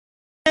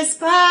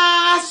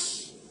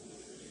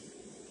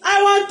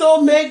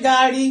to make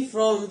garri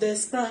from the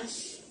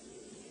scratch.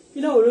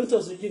 You know, we don't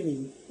talk to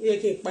me. We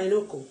can find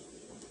no.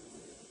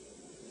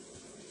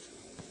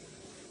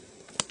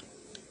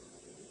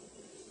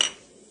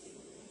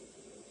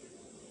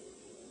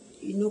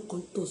 You know,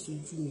 can talk to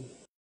me.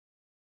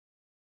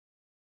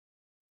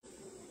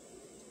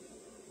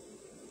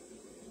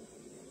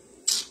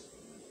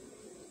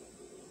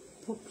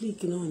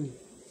 Public none.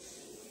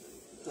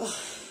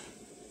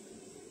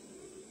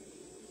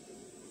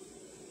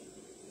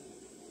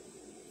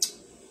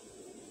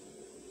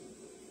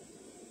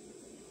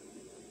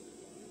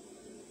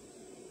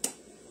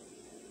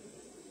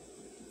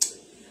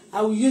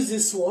 I will use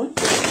this one.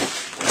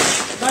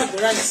 Bag the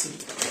rice.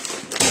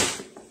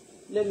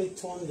 Let me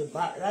turn the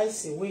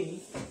rice away.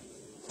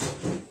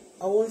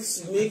 I want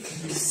to make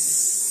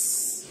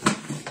this.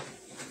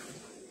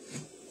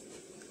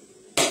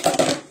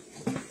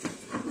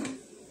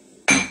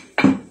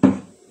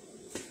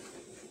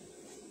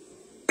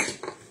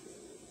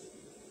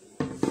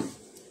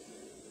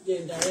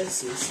 Then the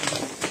rice is.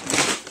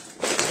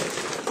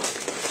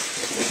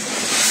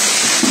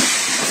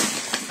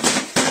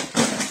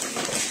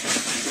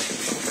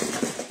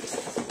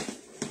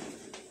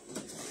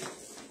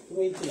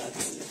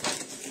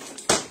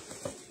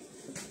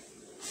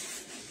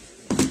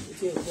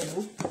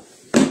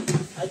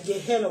 I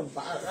get hell of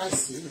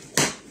rice.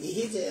 You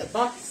hit a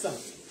box.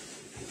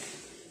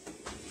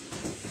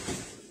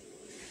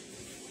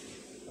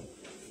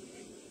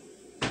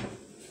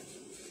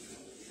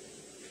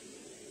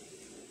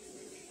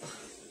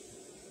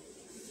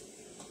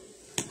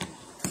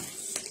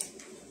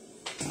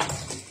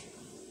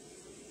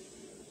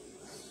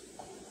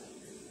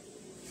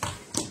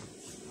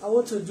 I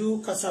want to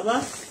do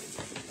cassava.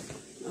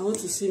 I want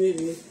to see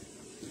maybe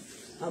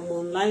I'm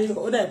online.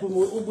 Or I put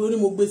more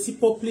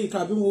public.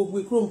 I be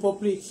more Chrome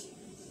public.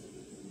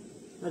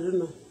 I don't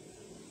know.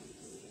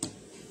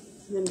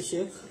 Let me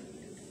check.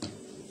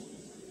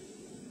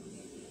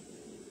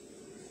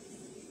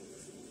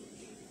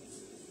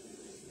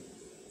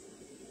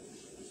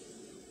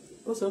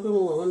 What's up?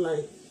 More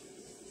online.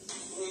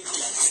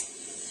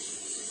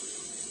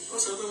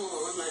 What's up?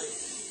 More online.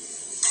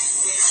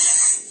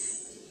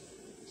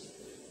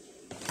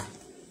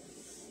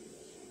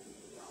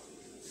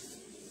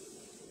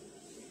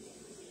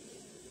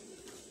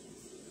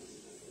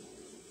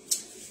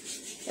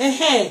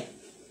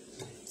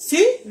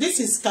 See, this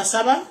is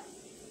cassava.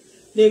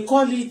 They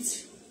call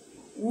it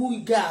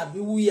uga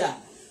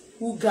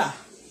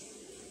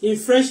in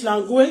French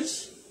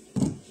language.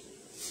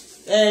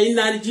 In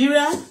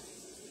Nigeria,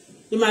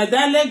 in my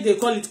dialect, they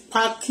call it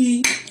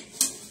paki.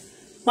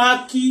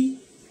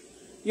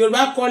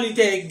 Yoruba call it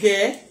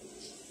ege.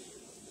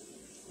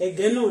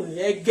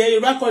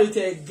 Yoruba call it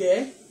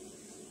ege.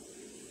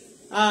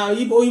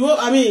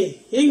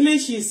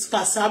 English is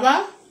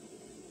cassava.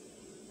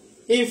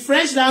 In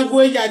French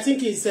language, I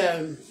think it's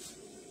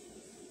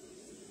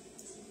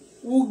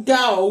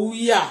uga or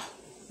uya.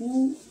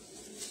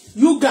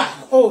 Yuga.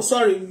 Oh,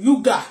 sorry,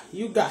 yuga.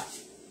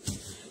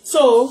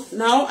 So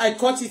now I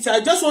cut it. I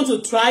just want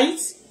to try it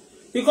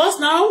because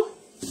now,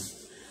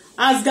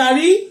 as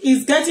garri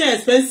is getting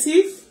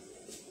expensive,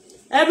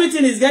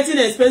 everything is getting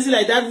expensive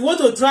like that. We want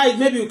to try it.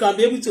 Maybe we can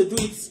be able to do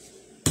it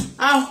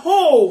at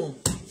home.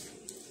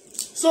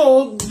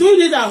 So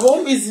doing it at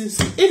home is,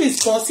 if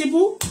it's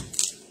possible.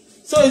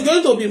 So it's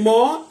going to be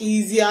more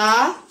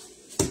easier.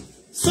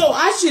 So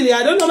actually,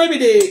 I don't know, maybe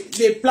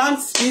they plant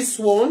this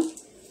one.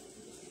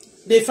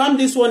 They farm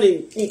this one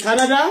in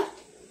Canada.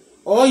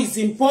 Or it's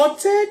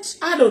imported.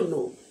 I don't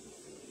know.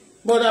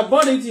 But I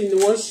bought it in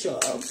one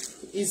shop.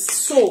 It's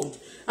sold.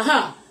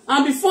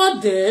 And before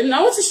then,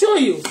 I want to show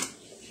you.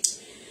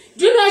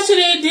 Do you know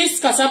actually this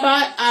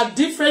cassava are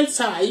different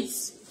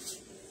types?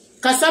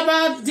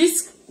 Cassava,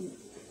 this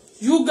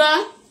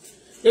yuga,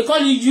 they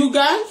call it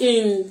yuga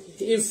in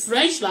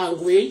French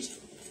language,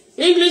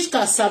 English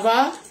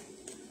cassava,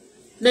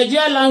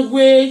 Nigerian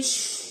language,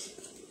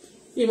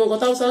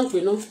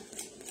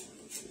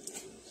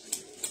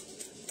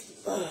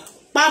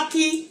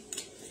 paki,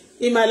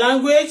 in my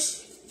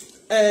language,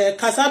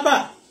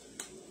 cassava,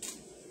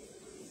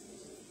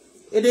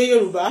 Ede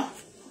Yoruba.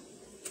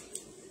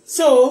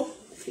 So,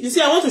 you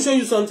see, I want to show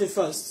you something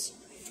first.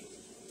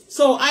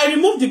 So, I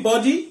remove the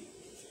body,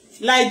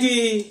 like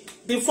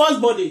the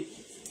first body.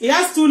 It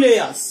has two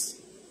layers.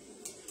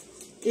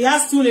 It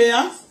has two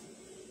layers.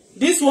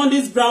 This one,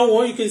 this brown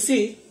one, you can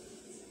see.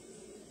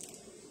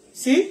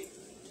 See?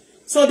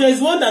 So there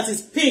is one that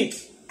is pink.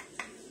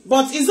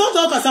 But it's not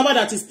all cassava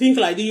that is pink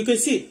like this. You can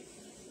see.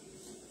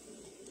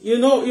 You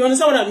know, you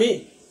understand what I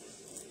mean?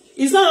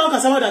 It's not all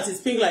cassava that is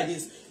pink like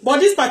this. But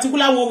this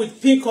particular one with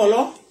pink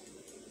color,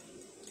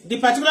 the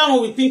particular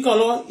one with pink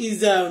color is,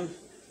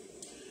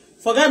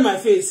 forget my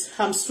face.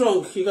 I'm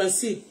strong. You can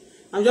see.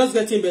 I'm just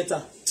getting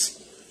better.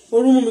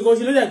 Because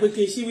you know that we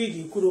can see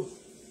wig kuro.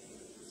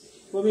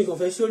 Let me remove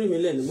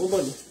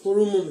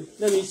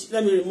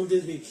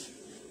this wig.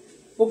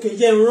 Okay,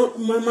 yeah,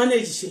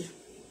 manage.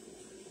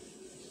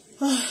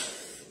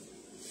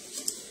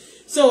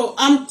 So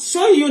I'm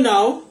showing you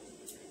now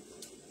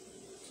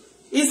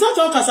It's not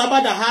all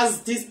cassava that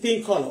has this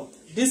pink color,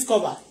 this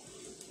cover.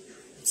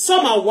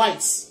 Some are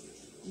white.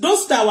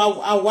 Those that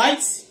are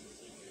white,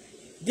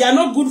 they are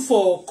not good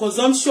for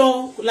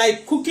consumption,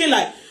 like cooking,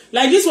 like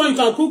this one. You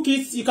can cook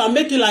it, you can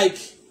make it like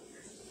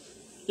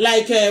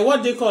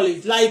what they call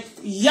it, like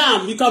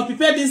yam. You can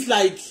prepare this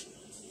like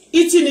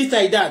eating it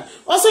like that.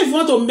 Also, if you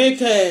want to make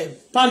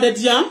pounded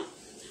yam,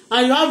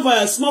 and you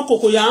have small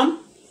cocoyam,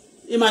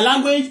 in my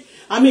language,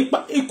 I mean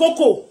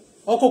cocoa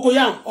or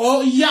cocoyam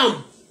or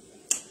yam,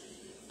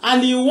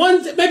 and you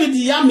want, maybe the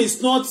yam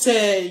is not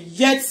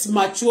yet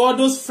mature,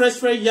 those fresh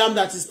yam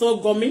that is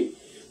not gummy,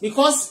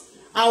 because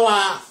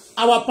our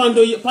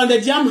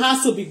pounded yam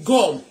has to be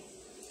gum,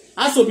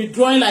 has to be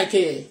drawing like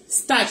a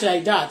starch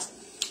like that.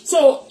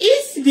 So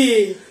if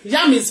the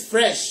yam is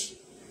fresh,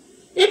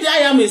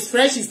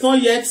 it's not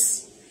yet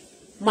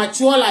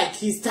mature,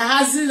 like it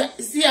has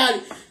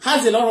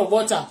a lot of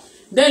water,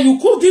 then you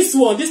cook this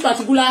one, this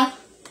particular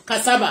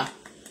cassava,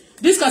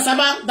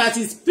 that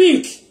is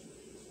pink,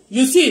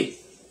 you see,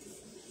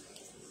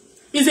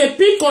 it's a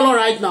pink color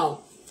right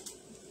now.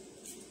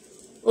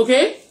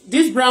 Okay,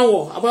 this brown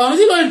one, but I'm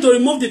still going to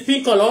remove the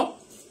pink color,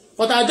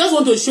 but I just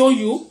want to show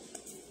you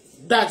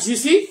that you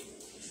see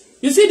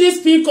this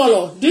pink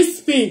color,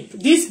 this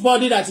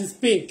body that is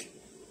pink.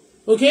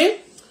 Okay,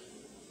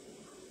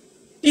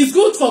 it's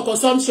good for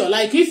consumption.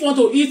 Like if you want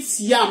to eat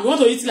yam, you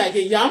want to eat like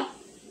a yam,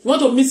 you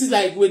want to mix it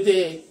like with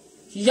the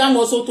yam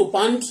also to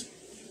pound,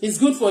 it's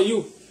good for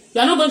you.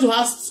 You are not going to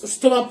have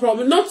stomach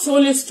problem, not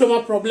only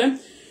stomach problem.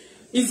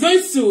 It's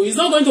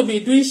not going to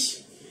be doing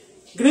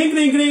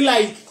green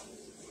like,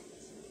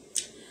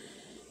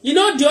 you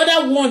know, the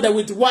other one that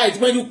with white,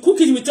 when you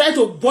cook it, we try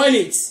to boil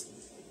it.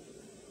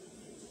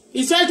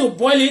 You try to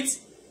boil it,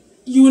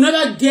 you will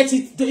never get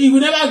it, it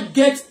will never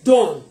get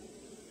done.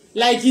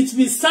 Like it will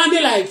be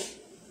sounding like,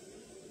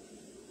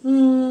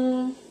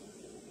 you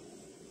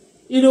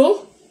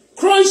know,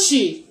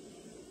 crunchy.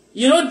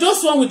 You know,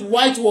 those one, with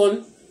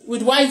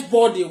white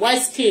body, white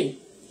skin,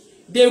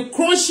 they're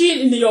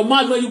crunchy in your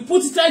mouth. When you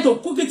try to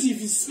cook it,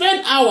 if you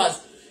spend hours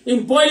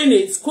in boiling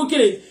it, cooking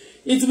it,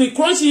 it will be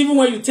crunchy even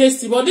when you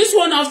taste it. But this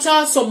one,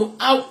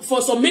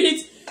 for some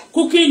minutes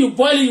cooking, you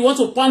boil it, you want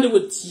to pound it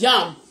with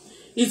yam,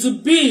 it will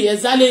be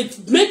exactly,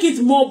 make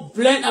it more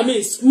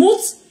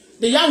smooth.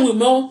 The yam will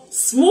more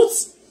smooth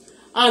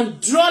and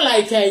draw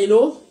like, you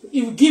know,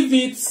 it will give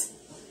it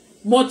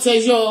more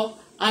texture,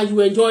 and you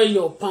enjoy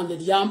your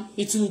pounded yam.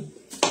 It will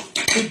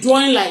be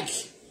drawing like,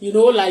 you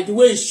know, like the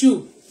way it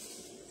should.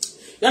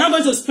 You're not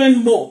going to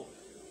spend more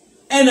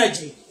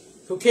energy.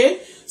 Okay?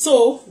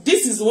 So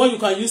this is the one you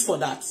can use for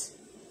that.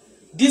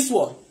 This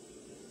one.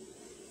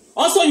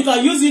 Also, you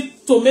can use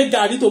it to make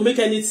garri, to make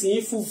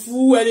anything,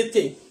 fufu,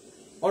 anything.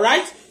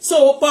 Alright?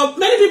 So, but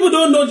many people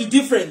don't know the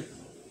difference.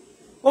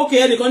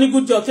 Okay, Only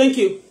good job. Thank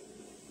you.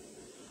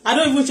 I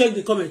don't even check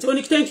the comments.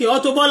 Only thank you.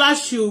 Auto-Bola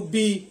should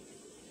be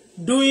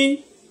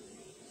doing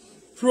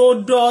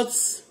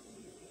products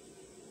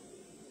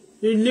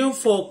renewed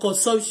for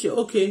consumption.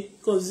 Okay.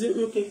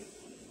 Okay.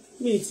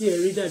 Me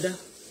read that.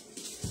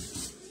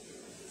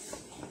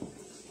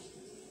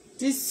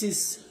 This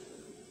is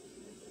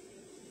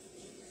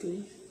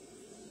okay.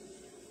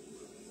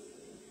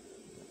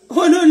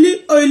 Oh no,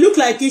 it look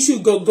like it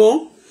should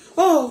go.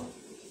 Oh,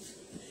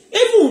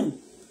 even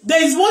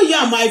there is one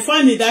yam I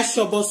find in that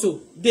shop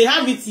also. They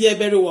have it here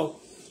very well.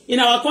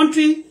 In our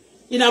country,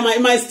 in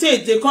my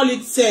state, they call it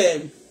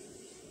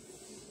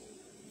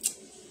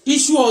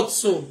issue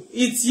also.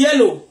 It's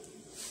yellow.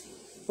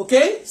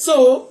 Okay,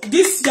 so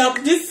this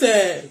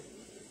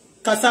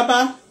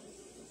cassava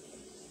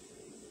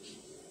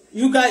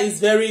yuga is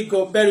very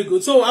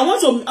good. So I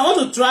want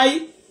to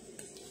try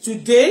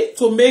today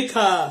to make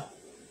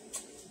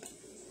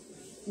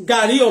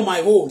garri on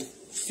my own.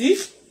 See,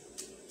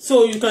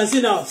 so you can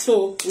see now.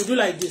 So we do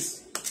like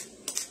this.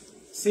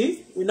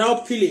 See, we now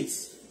peel it.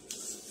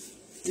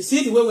 You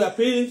see the way we are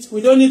peeling it.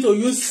 We don't need to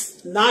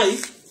use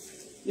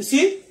knife. You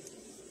see.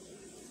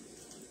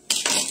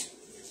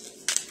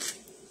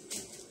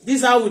 This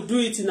is how we do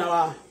it in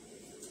our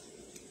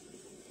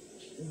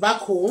back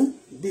home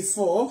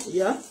before,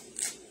 yeah.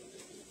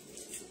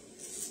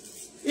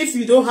 If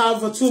you don't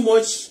have too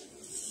much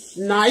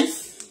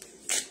knife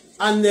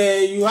and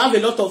you have a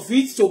lot of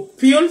it to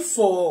peel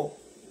for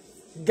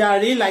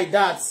garri like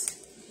that,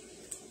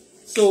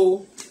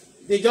 so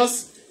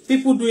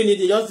people doing it,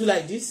 they just do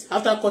like this.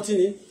 After cutting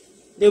it,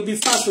 they'll be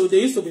fast. So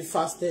they used to be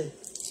fast there.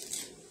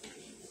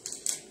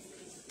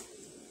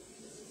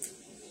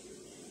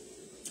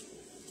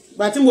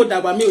 But mo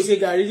dàgbà mi ò ṣe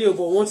gàrí rí o,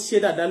 but wọ́n ti ṣe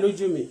dáadáa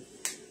lójú mi.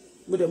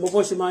 Mo dẹ̀ mọ̀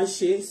bó ṣe máa ń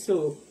ṣe,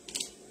 so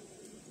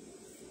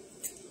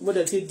mo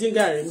dẹ̀ ti dín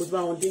gàrí, mo ti bá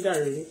wọn dín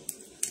gàrí rí.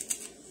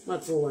 Má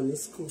tún wà ní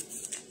school.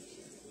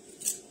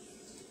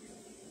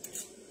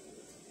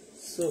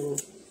 So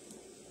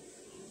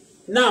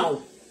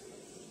now,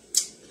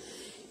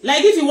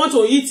 like if you want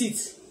to eat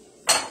it,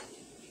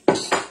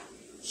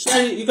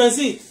 you can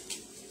see it.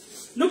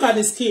 Look at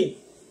the skin.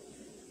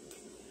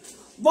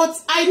 But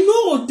I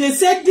know they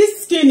said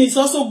this skin is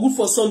also good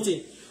for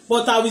something.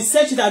 But I will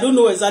search it. I don't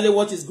know exactly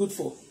what is good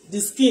for.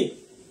 The skin.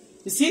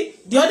 You see,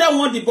 the other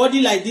one, the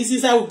body like this,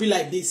 inside will be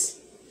like this.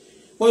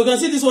 But you can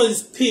see this one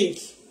is pink.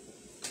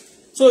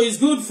 So it's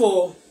good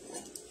for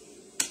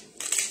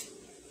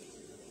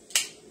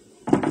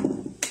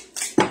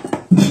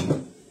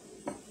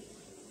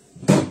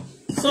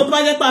so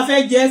project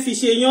perfect jẹ fi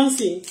ṣe yan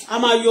sin.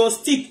 Ama your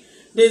stick.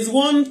 There's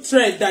one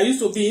thread that used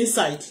to be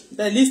inside,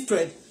 the least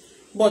thread.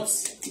 But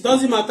it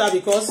doesn't matter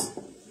because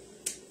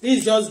this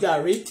is just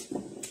garri.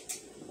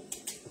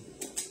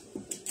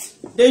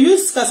 They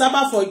use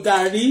cassava for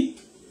garri.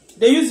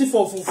 They use it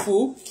for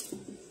fufu.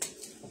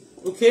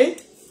 Okay?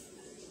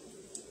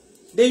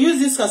 They use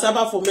this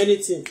cassava for many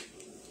things.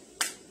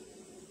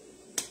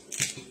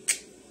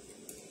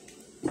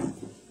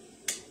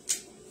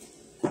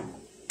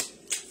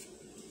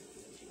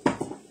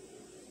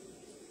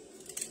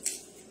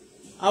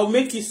 I'll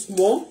make it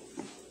small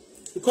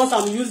because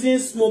I'm using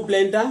small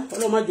blender.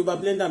 Oloma joba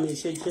blender mi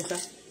ṣe jeta.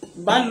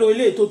 Ba lo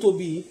ile tó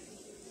tóbi.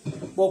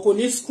 But kò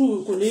ní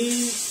screw,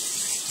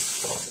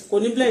 kò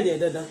ní blend e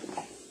dáadáa.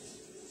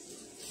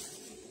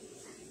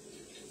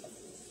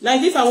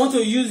 Like if I want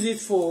to use it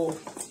for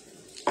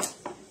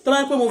tó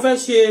bá pé mo fẹ́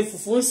ṣe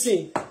fufu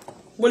nsìn,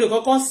 mo lè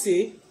kọ́kọ́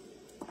sè.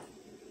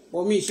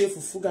 But mi ṣe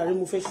fufu gàrí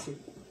mo fẹ́ ṣe.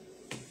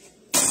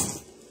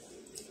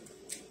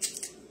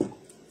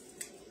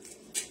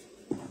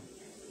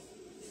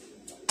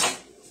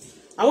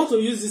 I want to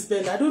use this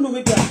blender. I don't know,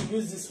 maybe I should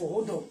use this for.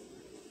 Hold on.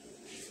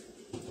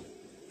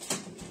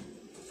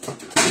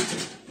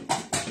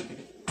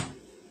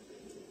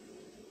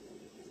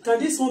 Can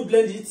this one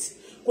blend it?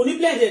 Can you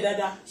blend it,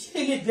 Dada?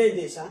 She can blend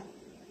it, huh?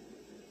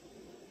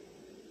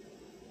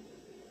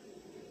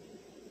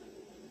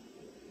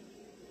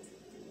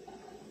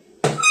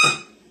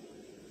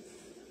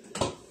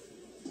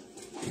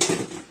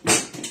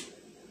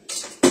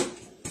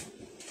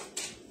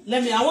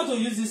 I want to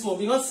use this one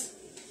because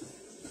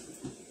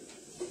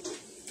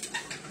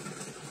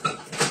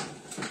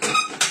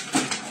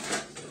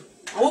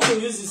I want to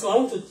use this one. I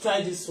want to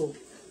try this one.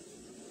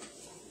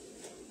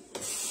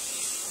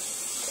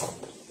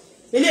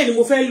 Any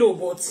mo fẹ́ lò,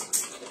 but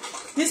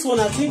this one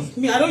I think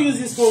I don't use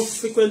this one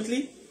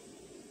frequently,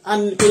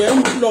 and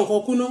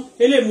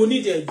mo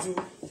need it ju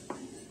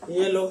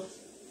yellow.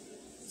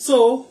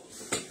 So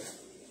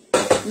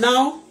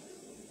now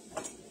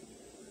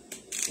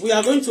we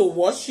are going to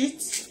wash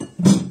it,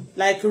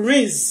 like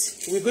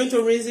rinse. We're going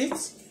to rinse it.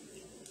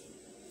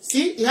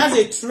 See, it has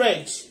a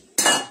thread.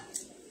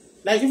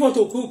 Like if you want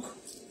to cook,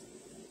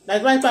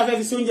 like right after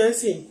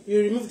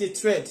you remove the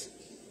thread.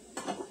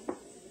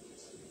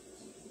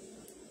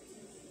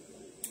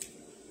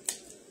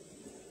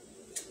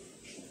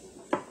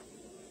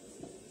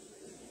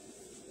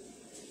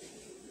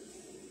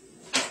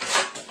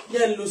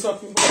 Then lose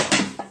up.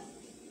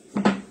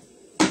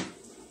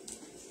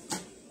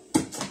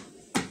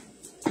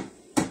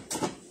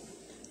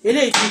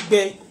 Ele ti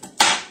gbẹ.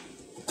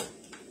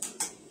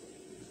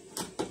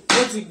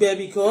 Ó ti gbẹ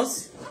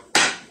because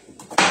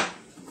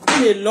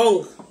in a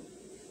long.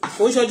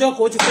 Kò ṣọjọ́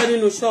kò ti pẹ́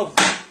nínú shop.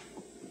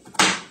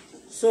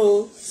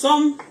 So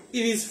some,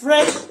 if it's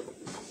fresh,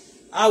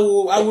 I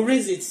will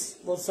raise it,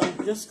 but some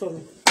just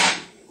coming.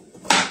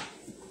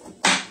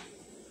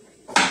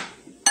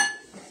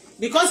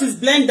 Because it's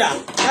blender,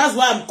 that's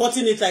why I'm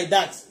cutting it like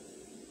that.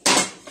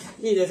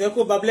 Me the fẹ́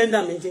kó ba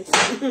blender mi jẹ́.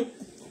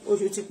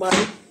 Oṣù ti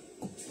parí.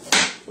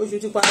 Oṣù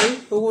ti parí.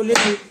 Owó lé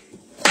mi.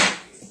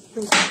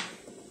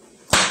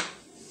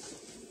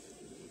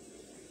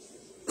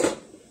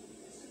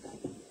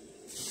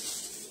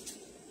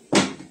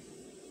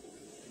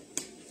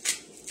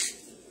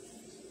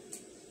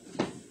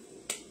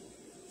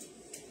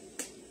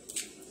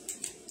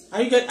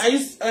 Are you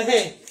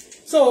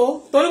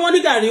so torí wọ́n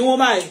ní gàrí wọ́n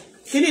báyìí.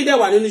 Kini dey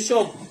wà nínú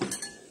shop,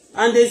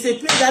 and there's a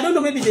place, I don't know,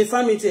 maybe they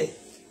farm it there.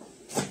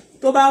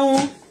 Tó bá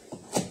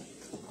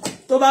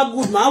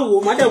good ma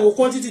wo ma de wo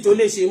quantity tó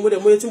lè ṣe mo de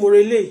mo tí mo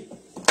re lé.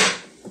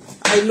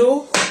 I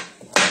know.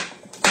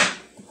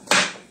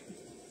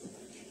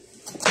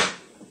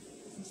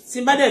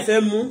 Tí bá dé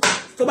fẹ́ mú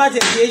tó bá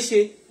jẹ́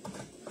ṣe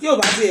tí ó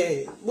bá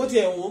ti bó ti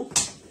wọ́n.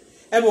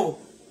 Ẹ mọ̀.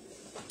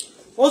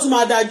 Ó tún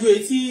máa dájú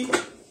etí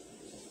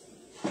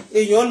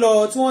èyàn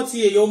lọ tí wọ́n ti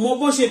èyàn mọ̀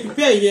bó ṣe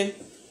prepare yẹn.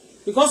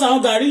 Because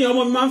àwọn gàrí yẹn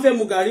ọmọ mi máa ń fẹ́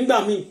mu gàrí gbà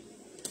mí.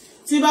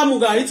 Tí bá mu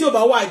gàrí tí ò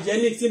bá wà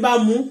hygienic, tí bá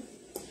mu,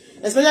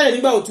 especially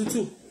nígbà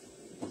òtútù.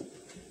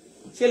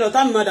 Ṣé lọ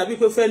tá mi máa dàbí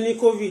pé fẹ́ ní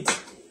COVID.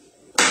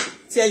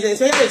 Tí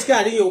especially tí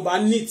gàrí yẹn ò bá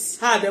neat,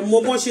 ha dẹ̀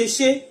mọ̀ bọ́n ṣe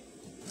ṣe.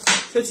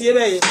 Ṣé ti yé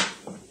bẹ́ẹ̀ yẹn?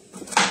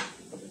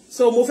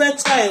 So mo fẹ́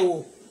try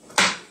wò.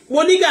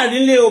 Mo ní gàrí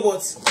nílé o,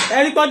 but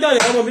ẹ̀rí pọ́jọ́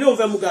rẹ̀ ọmọ mi ló ń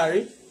fẹ́ mu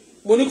gàrí.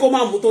 Mo ní kó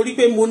má mu torí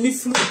pé mo ní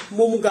flu.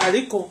 Mo mu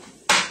gàrí kan.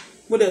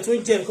 Mo dẹ̀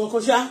tún jẹ nǹkan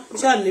kan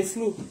ṣá ní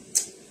flu.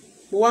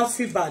 Mo wá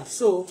feel bad,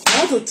 so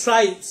I want to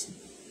try it.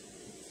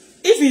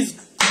 If it's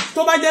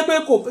tó bá jẹ́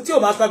pé kò tí ò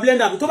bá pa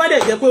blender, tó bá dẹ̀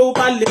jẹ́ pé ó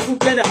bá lè fún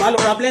blender, má lọ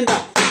ra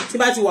blender tí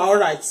bá ti wà all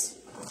right.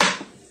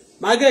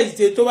 Má get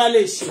it tó bá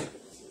lè ṣe.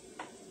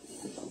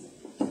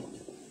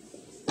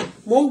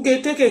 Mo ń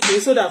gé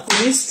kékèké so that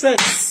kò ní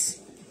stress.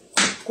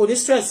 Kò ní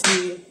stress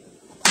ni.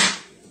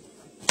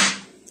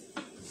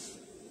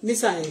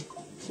 mixer yẹn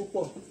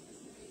púpọ̀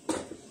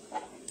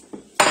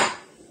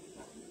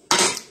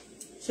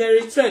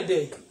cherry thread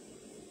ẹ̀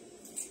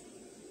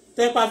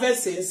tẹ́pá fẹ́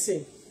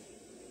sẹ́nsìn.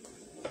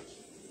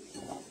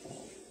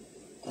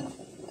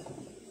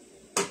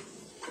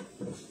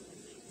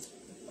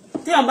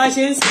 Tí àwọn bá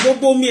ṣe ń sin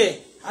gbogbo omi ẹ̀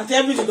àti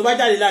everything tó bá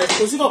jáde lára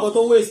kò sí kankan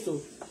tó waste o.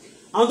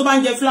 Àwọn tó bá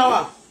ń jẹ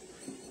flour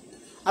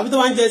àbí tó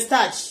bá ń jẹ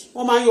starch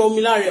wọ́n máa ń yọ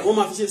omi lára ẹ̀ wọ́n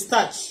máa fi ṣe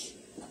starch.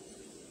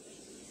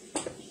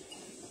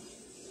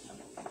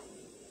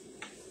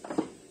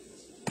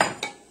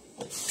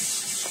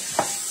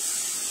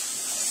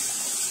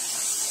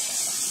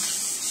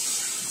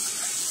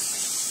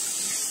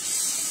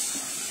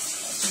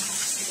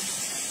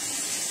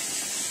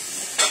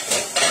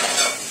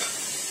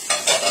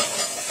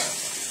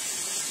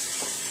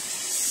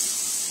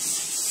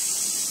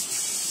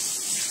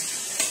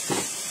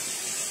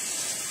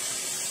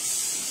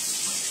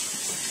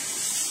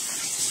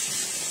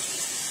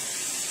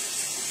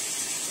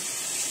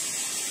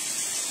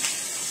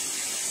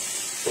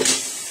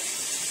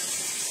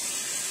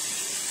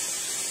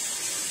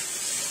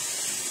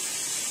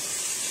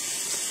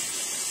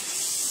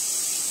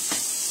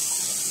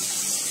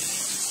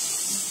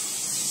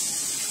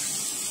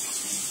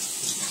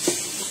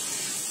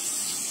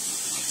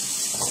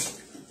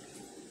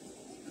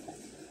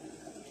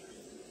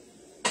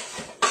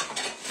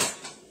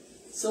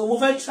 So mo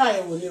fẹ́ try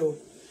ẹ̀ wò ni o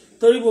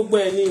torí gbogbo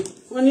ẹ̀ ni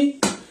wọ́n ní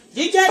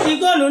jíjẹ́ di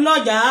góòlù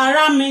lọ́jà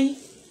ara mi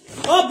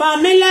ó bà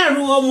mí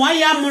lẹ́rù o wọ́n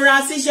yá múra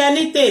síṣẹ́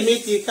ní tèmi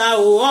tìka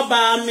o ó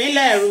bà mí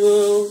lẹ́rù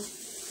o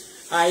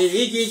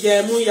àìrí jíjẹ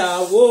mú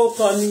yàwó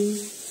kọ ni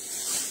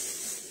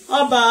ó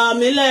bà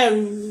mí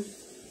lẹ́rù.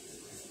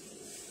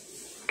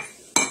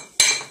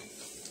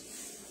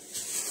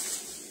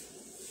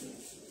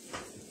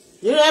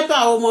 Dírẹ́bà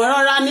ò mọ̀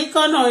rọra ní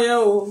kọ́nà yẹn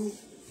o.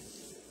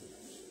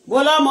 Mo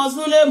lọ́mọ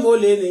súlé mo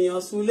lè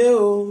nìyàn súlé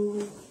o.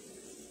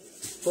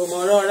 Kò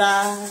mọ̀ rọra.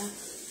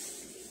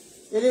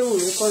 Eléwù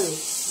ní kọ́yàn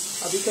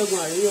àbí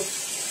kẹ́gun àríyọ̀.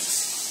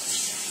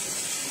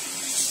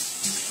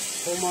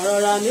 Kò mọ̀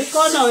rọra ní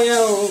kọ́nà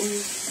yẹn o.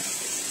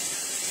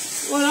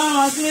 Mo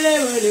lọ́mọ súlé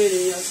mo lè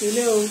nìyàn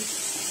súlé o.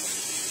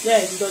 Yẹ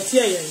ìdọ̀tí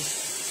ẹ̀yẹ̀ rẹ̀.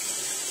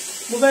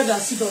 Mo fẹ́ dà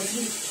sí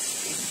dọ̀tí.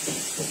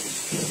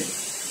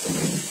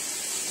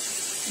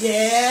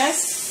 Yes.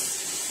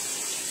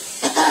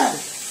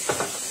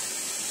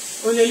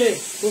 Olele,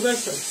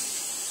 professor.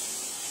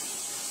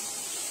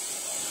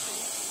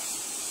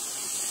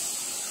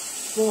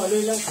 Mo wà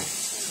lórí láti.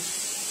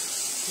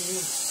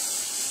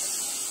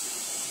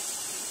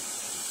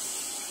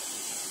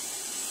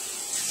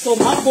 So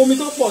máa bomi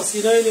tó pọ̀ sí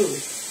náà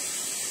anyway.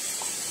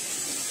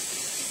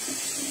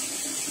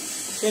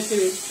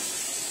 Kékeré.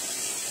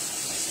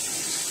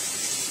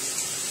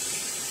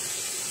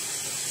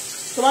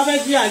 Tó bá fẹ́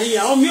gbé àríyá,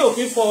 àwọn mi ò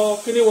kí fọ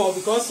kíní wọ̀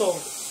because of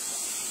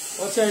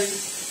ọ̀tẹ́rì.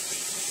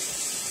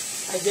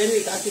 Àjẹ́rìí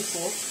ìka ti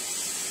fọ́.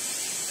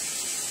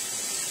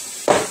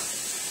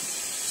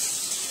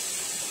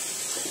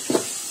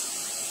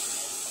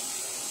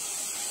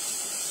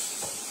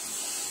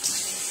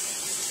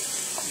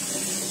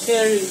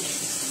 Kẹ́rì,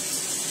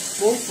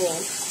 mo ń fọ́.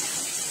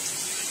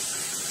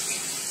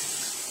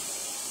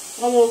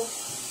 Ọmọ,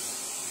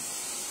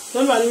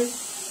 lọ́lọ́ ni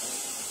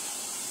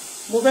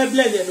mo fẹ́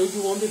blend ẹ̀ lójú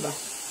wọn bíbá.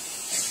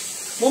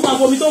 Mo máa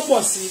fomi tó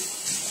pọ̀ sí.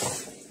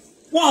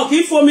 Wọn kì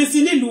í fomi sí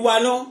nílùú wa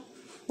náà.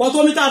 But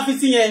omi tá fi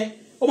sí yẹn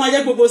ó máa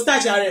jẹ́ gbogbo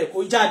starch ara ẹ̀ kó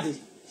jáde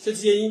ṣé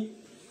ti yé yín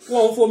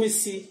wọn ò fomi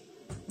sí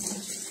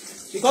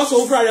because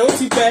òun fúnra rẹ̀ ó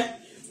ti pẹ́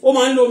ó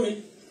máa ń lómi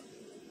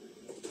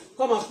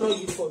come and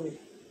plug it for me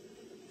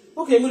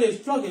okay mo lè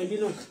plug ẹ̀ bí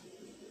náà.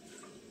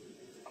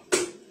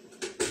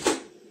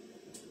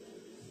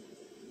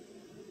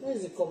 Where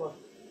is the cover?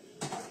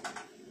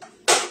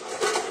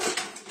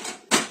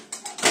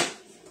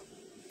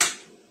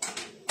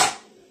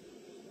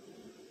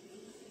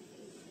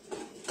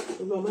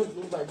 Ọmọ ọmọ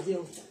ìgbó bàjẹ́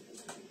o.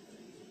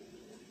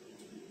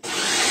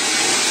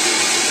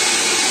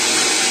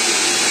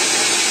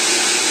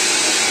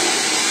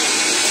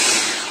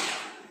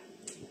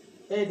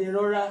 Ẹ̀ẹ́dẹ̀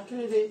rọra kí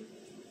ló dé?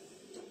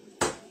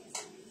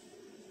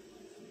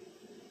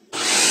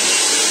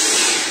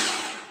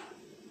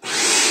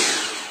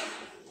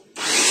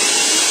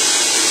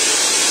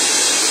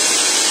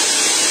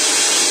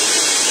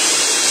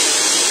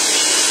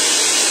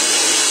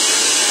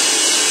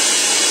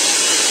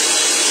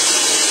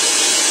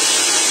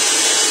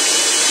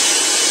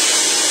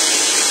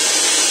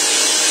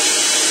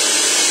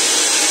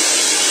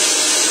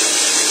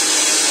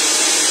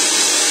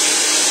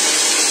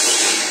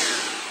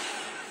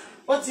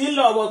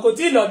 Kò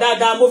tí lọ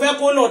dáadáa mo fẹ́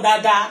kó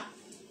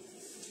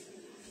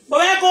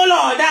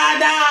lọ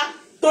dáadáa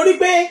torí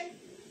pé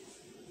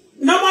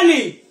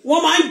normally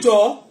wọ́n máa ń jọ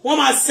wọ́n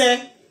máa ṣe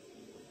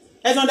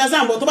ẹ̀sán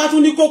dáadáa bọ̀ tó bá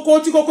tún ní kókó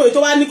tí kókó yìí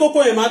tó bá ní kókó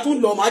yẹn máa tún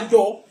lọ máa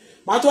jọ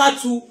máa tó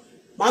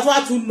wá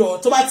tu lọ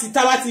tó bá ti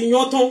tá bá ti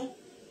yán tán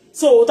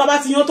so tá bá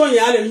ti yán tán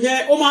yẹn alẹ́ yẹn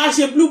ó máa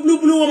ṣe blú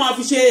wọ́n máa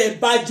fi ṣe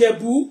ẹ̀bà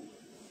jẹ̀bú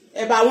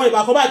ẹ̀bà àwọn ìbà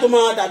kan báyìí tó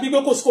máa dàbí pé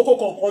kò sí kókó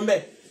kọ̀ọ̀kan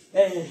bẹ́ẹ̀.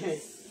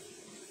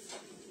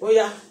 Oh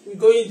yeah, we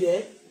going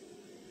there.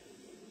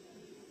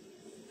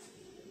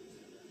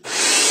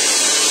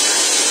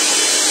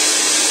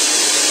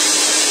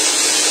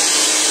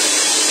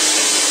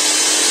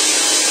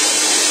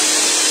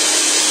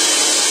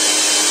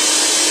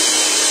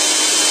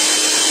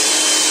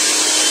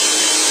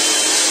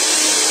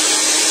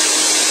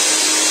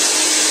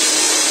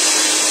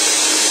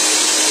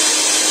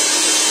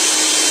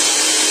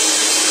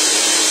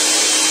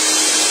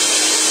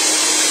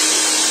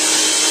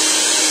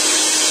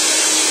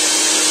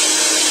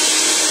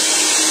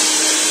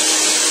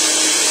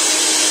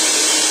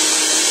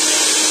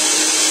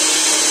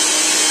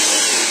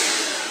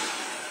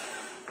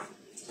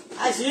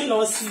 ṣì ń lọ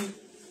sí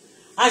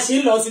a ṣì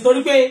ń lọ sí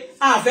torí pé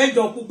a fẹ́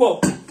jọ púpọ̀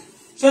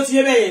ṣó ti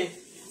yé bẹ́yẹn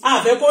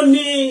a fẹ́ kó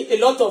ní a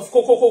lot of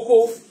kókókókó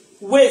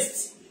waste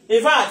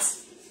in fact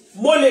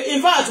mo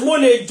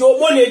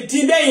lè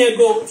dín bẹ́yẹn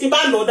gan tí bá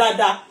lọ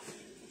dáadáa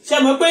ṣe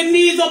mọ̀ pé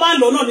ní tó bá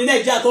lọ náà ní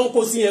Nàìjíríà tó ń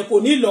kó sí yẹn kò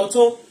ní lọ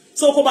tán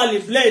so kó ba lè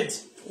blend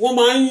wọ́n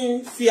máa ń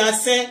fi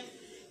asẹ́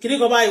kiri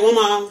kan báyìí wọ́n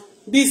máa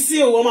bí sí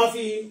o wọ́n máa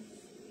fi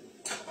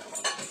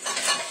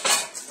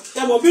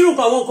ṣe mọ̀ bírù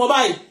kan àwọn nǹkan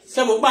báyìí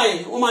ṣe mọ̀ gbà yẹn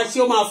wọ́n máa ṣe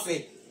ó máa fẹ̀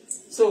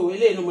so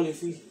eléyìí ló mo lè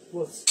fi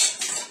but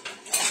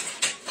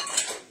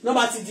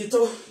nọ́mbà ti di tó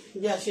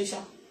bí a ṣe ṣá.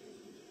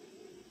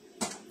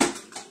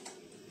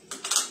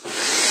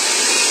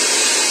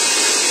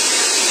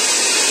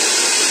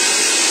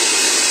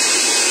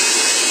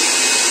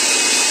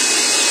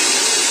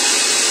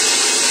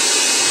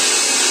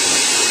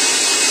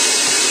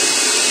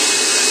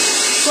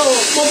 So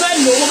mo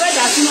fẹ́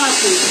dà sínú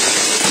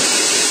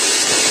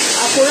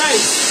àpò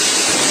rice.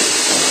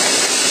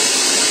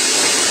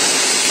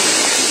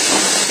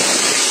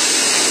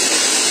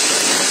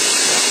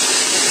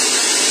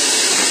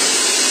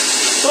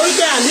 Torí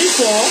pé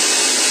àníkọ́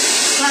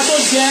ká tó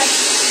jẹ́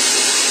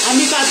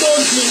àmì ká tó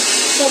di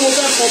tó mo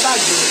fẹ́ kọ́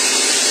bàjẹ́.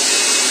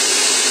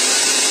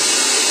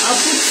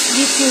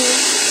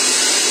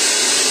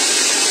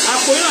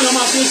 Àpò yìí náà ló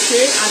máa fi ṣe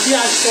àbí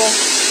aṣọ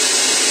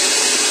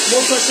mo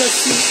fẹsẹ̀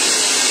sí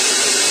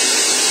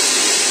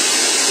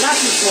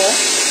láti fọ́.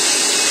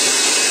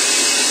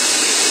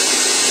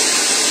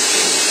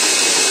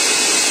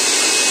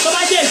 Tó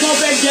bá jẹ́ ìgbọ́n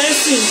fẹ́ jẹ́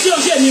sí tí ó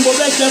ṣe ni mo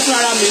fẹ́ jẹ́ fún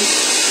ara mi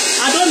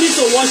I don't need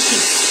to wash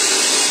it.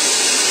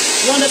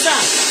 You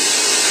understand?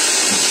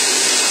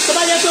 Tó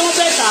bá jẹ́ pé wọ́n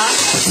fẹ́ tà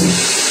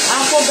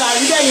àpò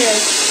gàrí bẹ́yẹn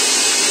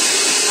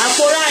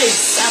àpò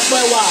rice àpò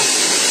ẹ̀wà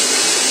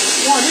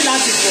wọn ní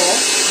láti fọ́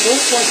ló ń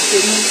pọ̀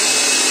tèmi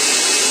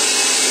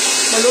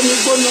pẹ̀lú omi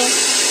gbóná.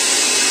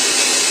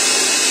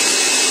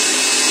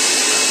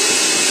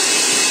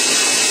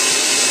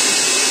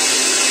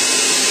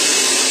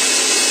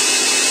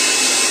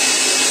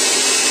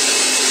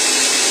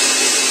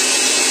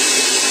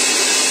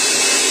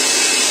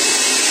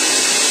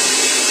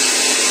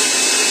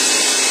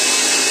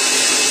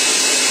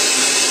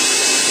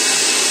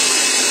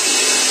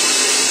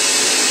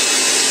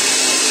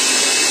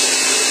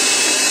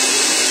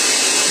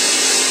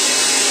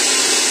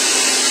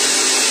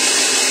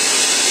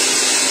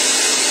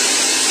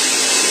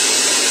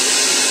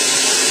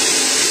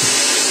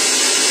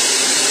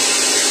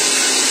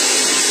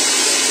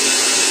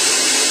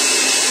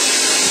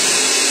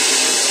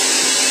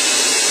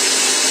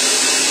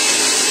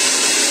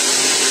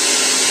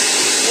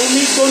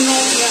 Omi gbóná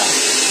yà.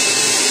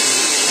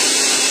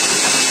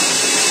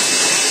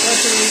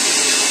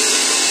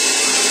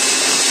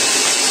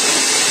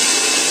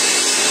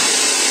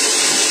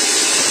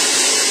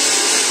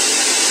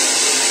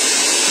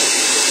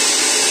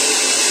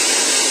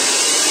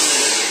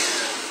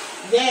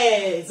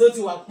 Yes, ó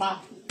ti wà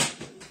pa.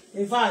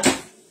 In fact,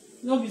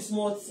 no be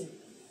small thing.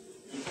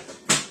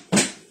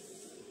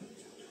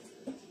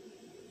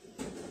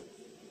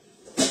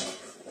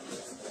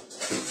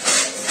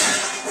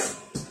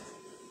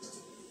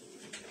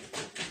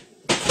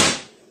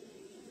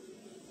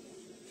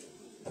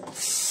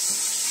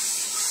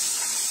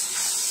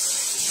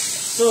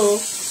 So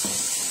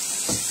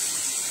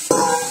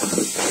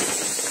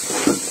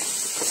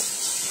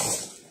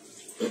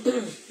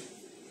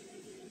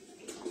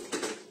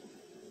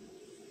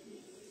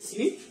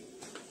see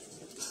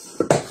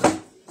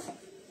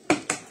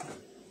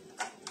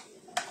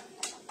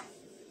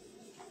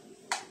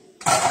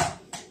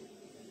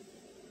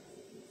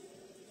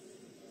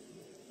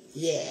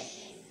yeah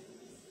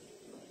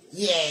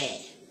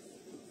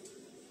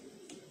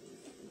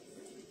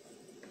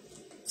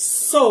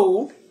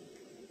so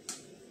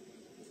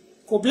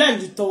kò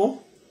blend tán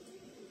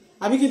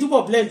àbí kí n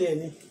túbọ̀ blend ẹ̀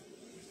ni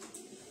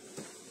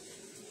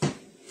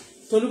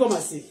tolúkọ̀ mà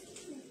sí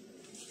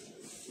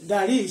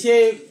gàrí ṣé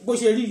bó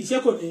ṣe rí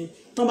iṣẹ́ kò ní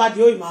tán bá di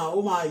ó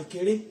máa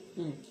ìkéré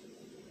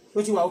ó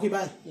ti wà ókè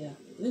báyìí. Yeah,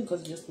 I think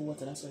because you just put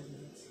water, that's why it is.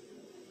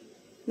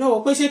 No,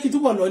 pé ṣé kí n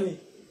túbọ̀ lọ ni.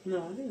 No,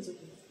 I think it's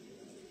okay.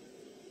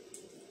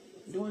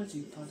 You don't want it to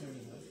be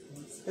powdery, right?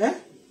 Eh?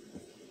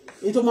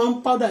 Èyí tó máa ń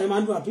powder yẹn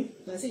máa ń dùn àbí.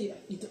 I say,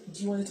 do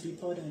you want it to be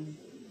powdery?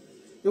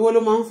 Èwo ló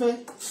máa ń fẹ́?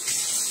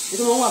 Èyí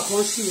tó máa ń wà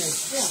crunchy yẹn.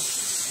 Yeah.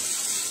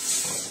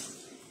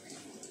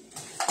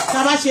 Tá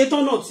a bá ṣe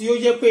tán náà tí ó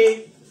yẹ pé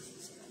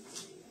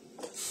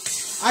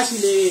a sì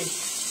lè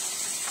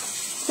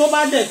tó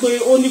bá dẹ̀ pé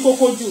ó ní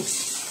kókó jù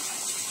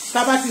tá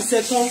a bá ti ṣe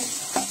tán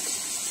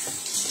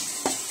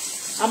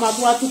a máa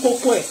tún wá tú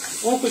kókó ẹ̀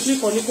wọ́n pe sí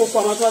ìkànnì kókó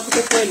a máa tún wá tú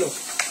kókó ẹ̀ lọ.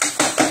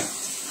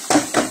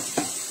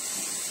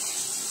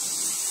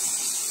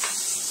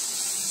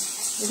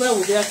 mo fẹ́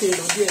wò bí a ṣe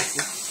lọ díẹ̀ sí.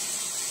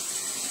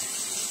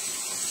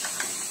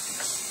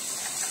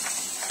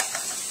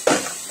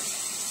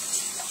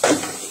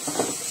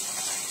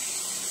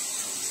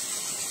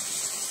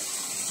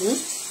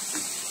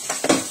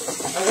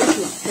 I want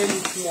to tell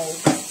you more.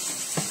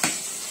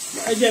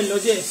 Ẹ jẹ́ lọ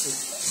díẹ̀ sí.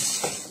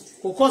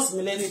 Kò cost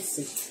mi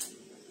lẹ́nìtì.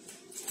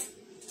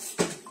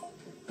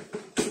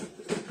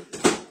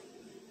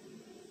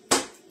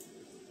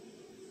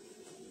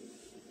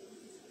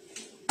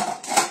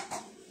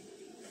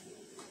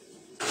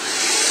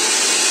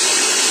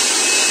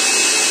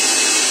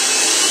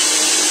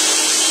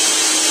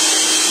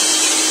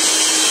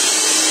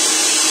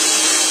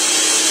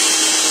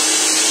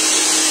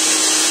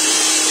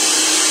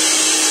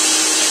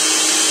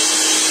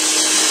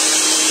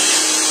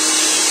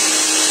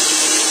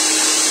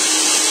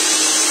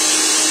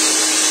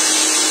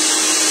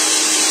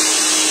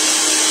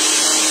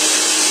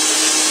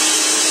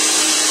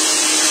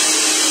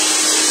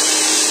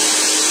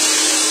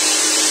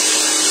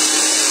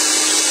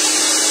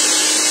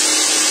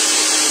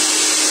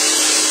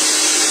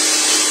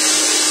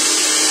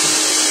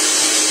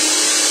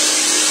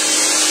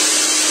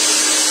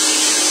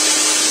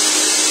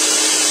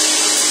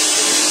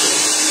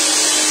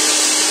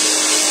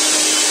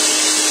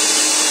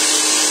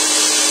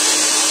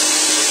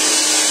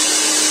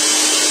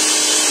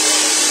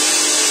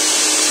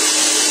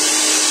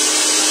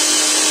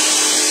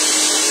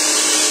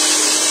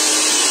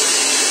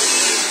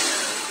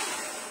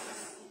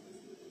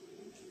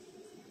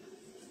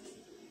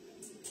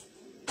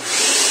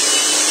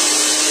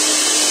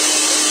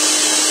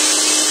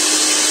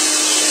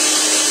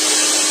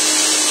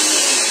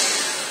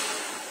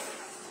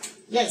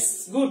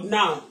 Yes, good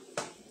now.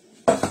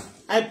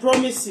 I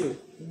promise you.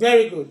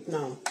 Very good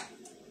now.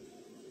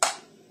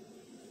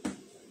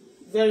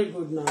 Very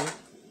good now.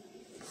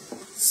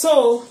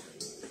 So,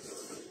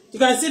 you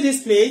can see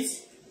this plate.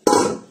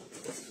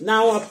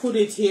 Now I'll put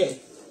it here.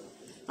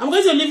 I'm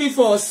going to leave it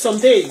for some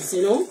days,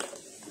 you know.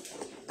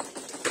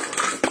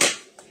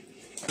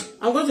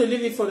 I'm going to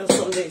leave it for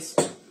some days.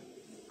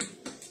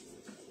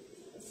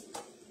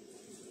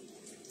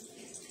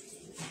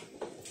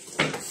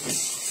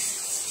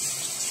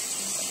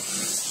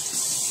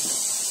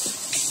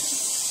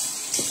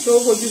 So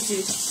what you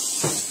see?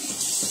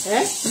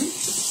 Eh?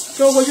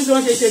 So what you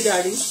want to say,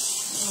 Daddy?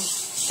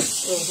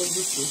 Oh, what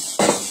you see?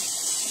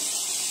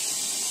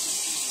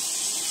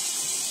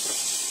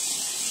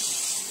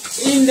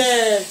 In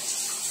the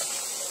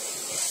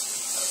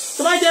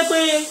tó bá jẹ́ pé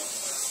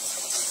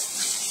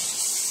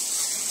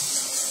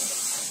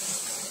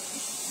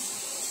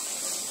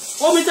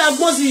omi tá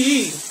gbọ́n sí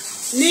yìí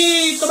ní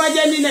tó bá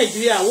jẹ́ ní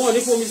Nàìjíríà wọ́n ò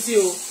ní fomi sí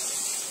o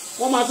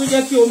wọ́n máa tún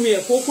jẹ́ kí omi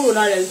ẹ̀ kó kúrò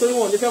lára ẹ̀ nítorí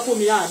wọ́n ò ní fẹ́ kó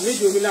omi à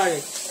méjì omi lára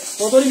ẹ̀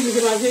wọ́n tó níbi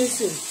ṣe máa ṣe ń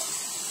sìn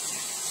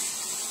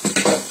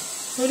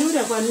torí ó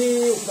dàpá ní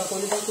òkúta kan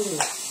ní bákò mi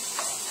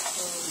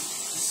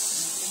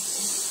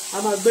a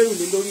máa gbẹ́rù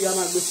lé lórí a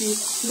máa gbé sí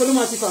níbo ló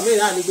máa ti fà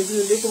mẹ́rin àlè gbé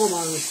sínú ilé kó mọ̀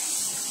máa rìn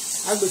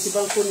a gbé sí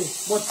báńkónì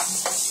but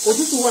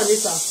òtútù wà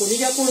níta kò ní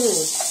jẹ́ kó rùn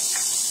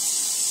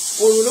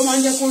o òrùn ló máa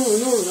ń jẹ́ kó rùn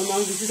inú òrùn ló máa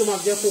ń ju tó máa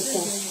jẹ́ kó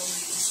pọ́n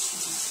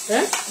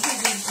eh?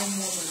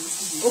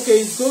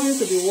 Okay, it's going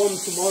to be warm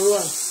tomorrow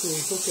and soon.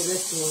 Okay,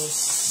 let's tomorrow.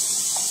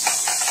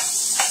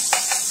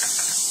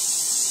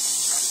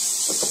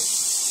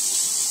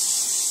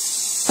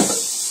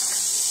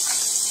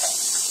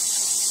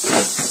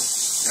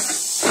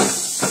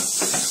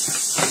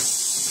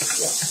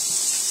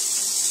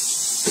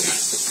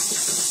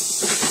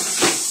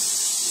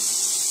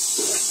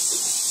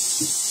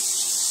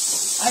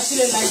 I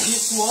actually like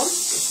this one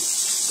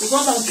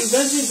because I'm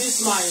presenting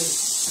this my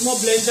small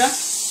blender.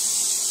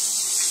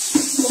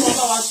 So what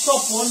our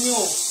shop on you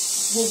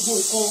gbogbo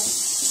nǹkan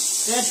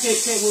then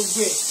take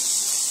gbogbo ẹ̀.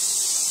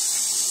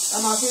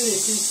 I'm actually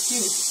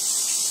cute.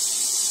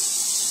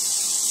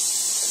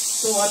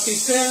 So I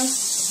prepare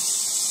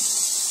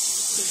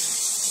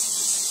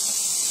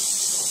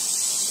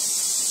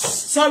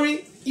sorry,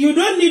 you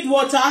don't need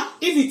water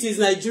if it is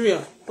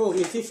Nigeria. Oh,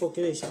 me think for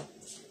Kenisha.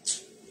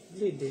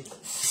 Bleed there.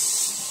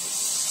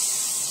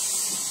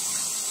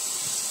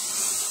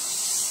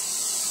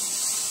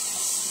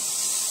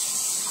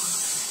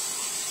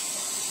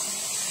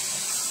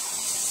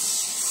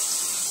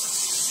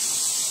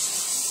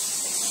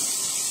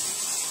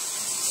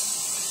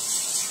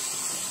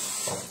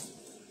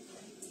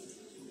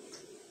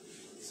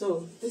 So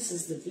this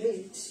is the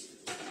blade.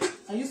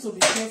 I used to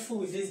be careful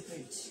with this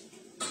blade.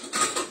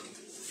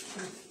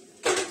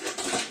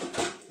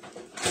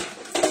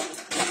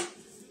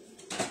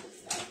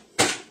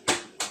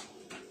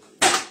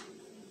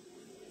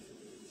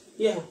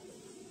 Yeah.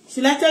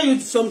 Should I tell you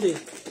something?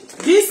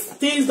 This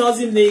thing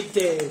doesn't need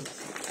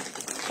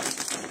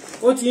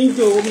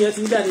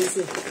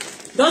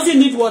doesn't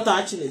need water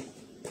actually.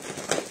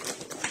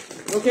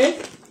 Okay?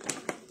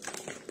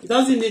 It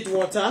doesn't need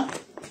water.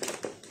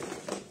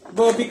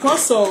 But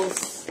because of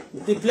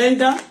the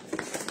blender,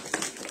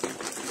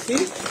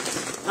 see,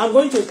 I'm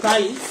going to tie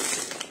it.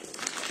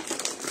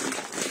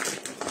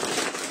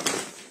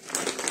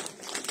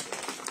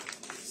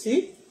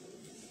 See,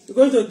 we're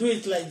going to do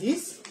it like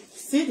this.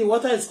 See, the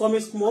water is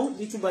coming small,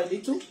 little by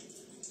little.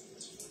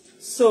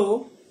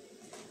 So,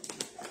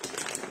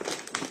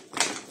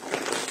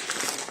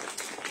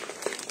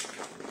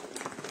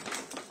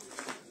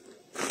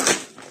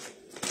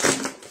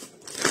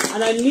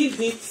 and I need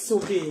it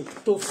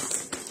to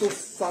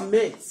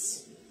ferment,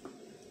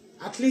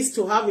 at least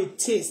to have a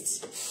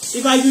taste.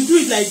 If I do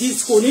it like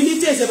this, kò ní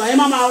taste. If I am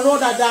a raw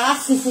that I have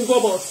funfun go,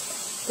 but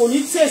kò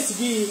ní taste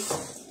bí.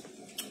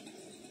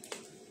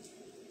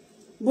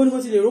 Bó ni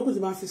mo ti lè rò kò ti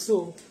máa fi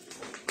so.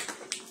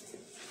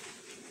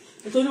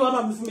 Nítorí wàá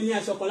bá mi fún mi ní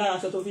aṣọ kan lára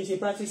aṣọ tó fi ṣe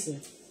practice.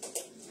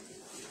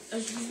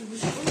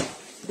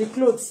 The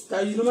clothes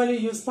that you normally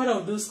use, part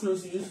of those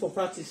clothes you use for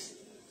practice.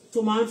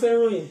 To máa ń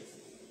fẹ́ràn yẹn.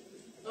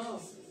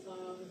 Oh.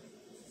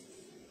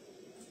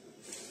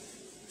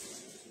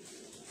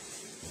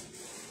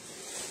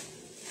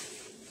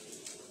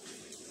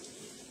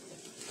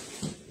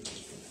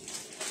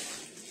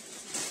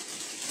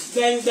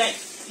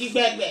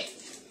 Gbẹ̀ngbẹ̀.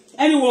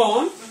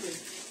 Anyone?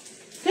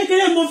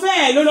 Kékeré mo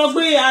fẹ́ ló lọ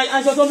gbé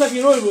aṣọ tó fẹ́ fi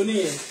ró ìrònú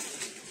yẹn.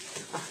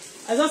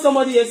 I saw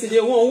somebody yesterday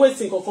wọ́n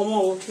waiting kankan mọ́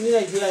o ní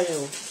Nàìjíríà yẹn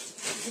o.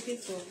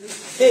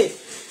 Hey,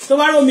 tó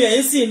bá rómi ẹ̀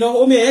ń sìn lọ,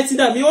 omi ẹ̀ ti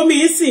dàbí omi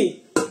ń sìn.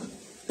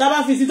 Tá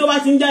bá fi sí tó bá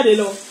ti ń jáde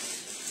lọ.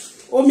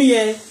 Omi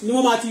yẹn ni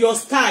wọ́n máa ti yọ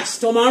starch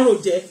tó máa ń rò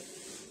jẹ.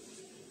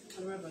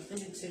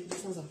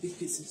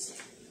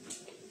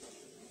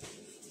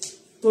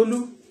 Tolu,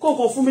 kó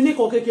kàn fún mi ní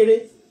kan kékeré.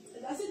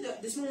 I think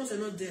the small ones are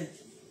not there.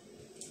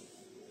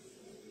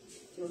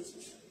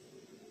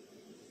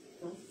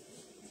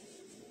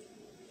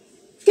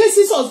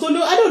 Scissors,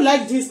 Tolu, I don't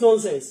like this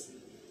nonsense.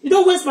 You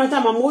don't waste my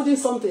time. I'm holding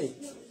something.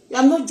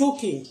 I'm not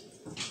joking.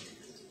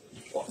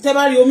 tẹ́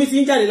bá rí omi tí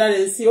ń jáde lára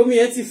ẹ̀ sí omi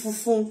yẹn ti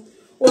funfun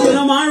omi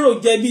náà máa ń rò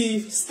jẹ́ bí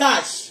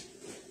starch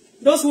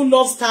those who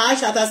love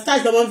starch àtà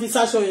starch lọ́wọ́ fi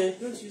sáṣọ yẹn.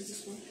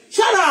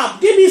 Shut up!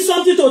 Give me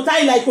something to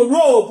tie like a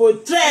rope or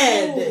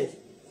thread. Oh.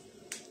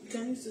 You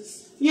can use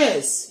this.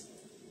 Yes.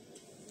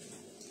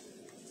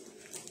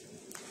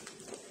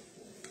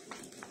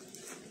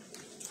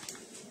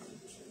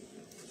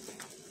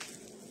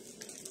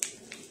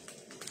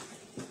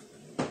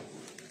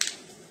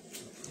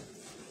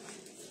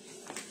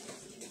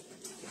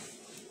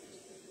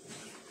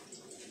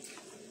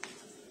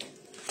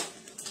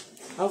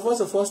 I'll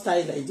first of all tie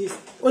it like this.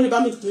 Only by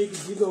me to make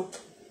it bigger.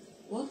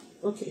 What?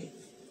 Okay.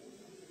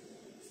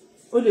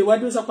 Only why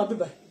do you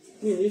paper?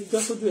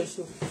 Just do a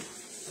show.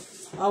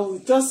 I will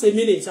just a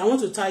minute. I want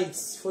to tie it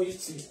for you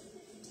too.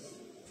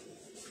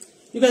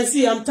 You can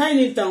see I'm tying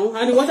it down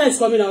and the water is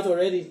coming out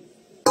already.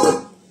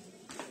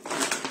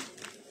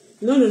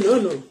 No.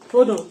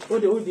 Hold on.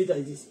 Hold it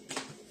like this.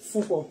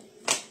 Full.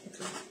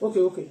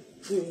 Okay.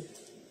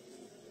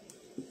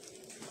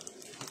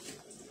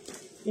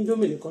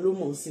 Indomie nìkan ló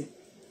mọ̀ sí.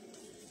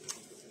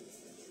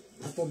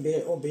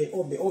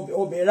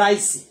 Ọbẹ̀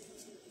rice.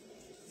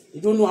 You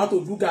don't know how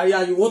to do garri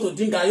and you want to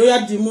drink garri.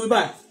 Oya di mú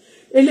báyìí.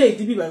 Eléyìí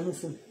di bí báyìí mú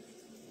fún.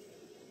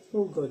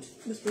 Oh God.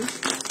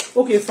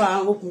 Okay,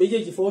 fa okùn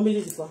méjèèjì fọwọ́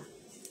méjèèjì fa.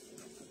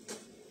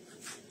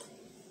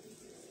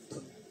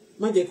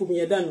 Má jẹ́ kó mi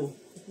yẹn dànù.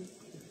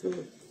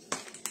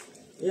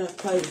 Yeah,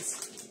 tie it.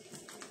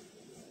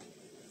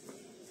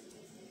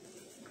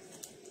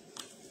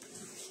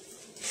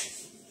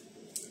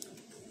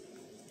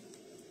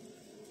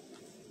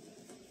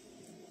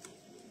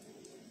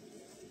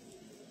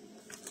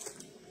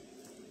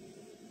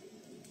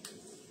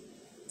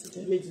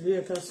 Méjì ló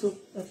yẹ ká so.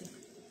 Okay.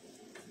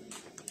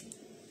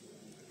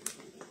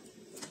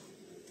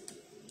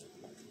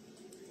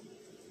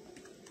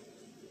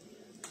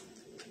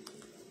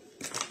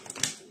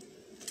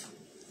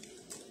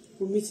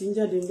 Omi ti ń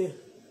jáde ńbẹ̀.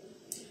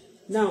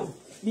 Now,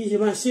 bí ṣe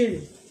máa ṣe rè.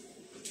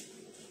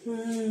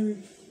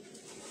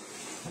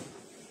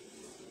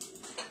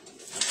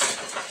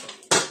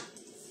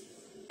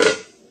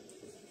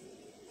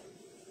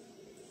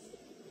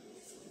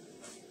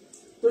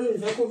 Torí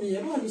ìfẹ́ kó mi yẹ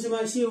báwo ni ṣe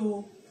máa ṣe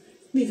o.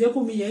 Mi ìfẹ́ kó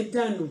mi yẹ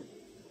dànù.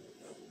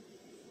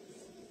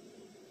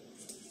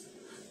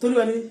 Torí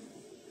wà ní.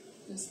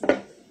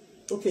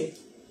 Okay.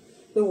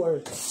 Don't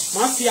worry.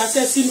 Màá fi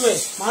aṣẹ́ sínú ẹ̀,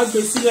 màá gbé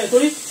sínú ẹ̀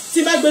torí tí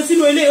bá gbé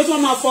sínú ilé ó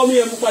tún máa fọ́ mi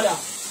ẹ̀ mú padà.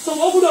 So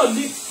wọ́n gbọ́dọ̀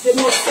leave, they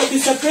must be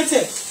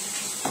separated.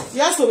 They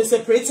have to be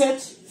separated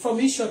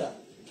from each other.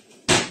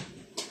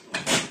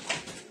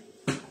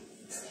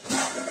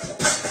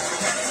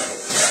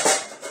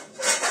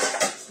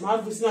 Màá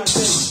gbé sínú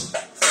aṣẹ́ yìí.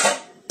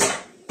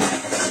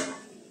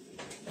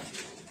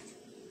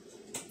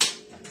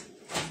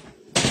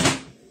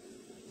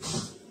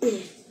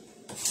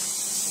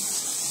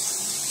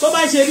 Tó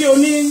bá ṣe bí o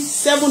ní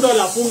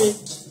 $7 fún mi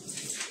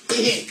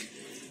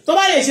tó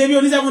bá lè ṣe bí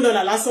o ní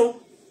 $7 lásán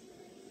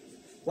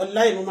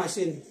wallahi mo máa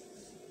ṣe ni.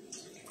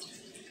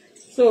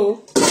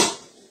 So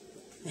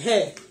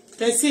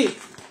can see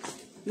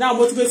now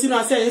mo ti gbé sínú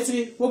asẹ́ yẹn tí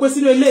mo gbé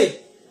sínú ilé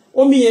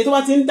omi yẹn tó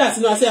bá ti ń dà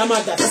sínú asẹ́ yẹn a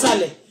máa dà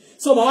sísàlẹ̀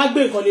so màá wá gbé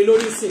nǹkan lé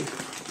lórí sí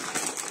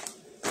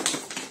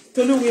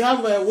Tolu we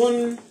have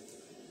one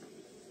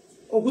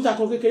òkúta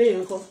kan kékeré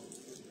yẹn kọ́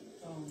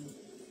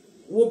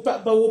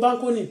wo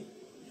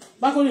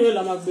báńkónì yẹn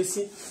la máa gbé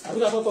sí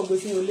àbúkà kọ́kọ́ gbé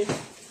sínú ilé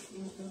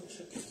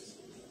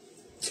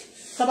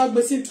tá bá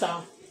gbé sí ìta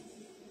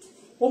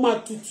ó máa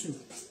tutù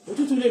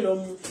òtútù lè lọ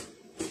mu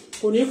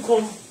kò ní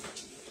kan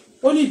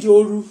ó nídìí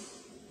ooru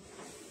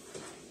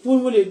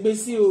mo lè gbé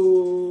sí o.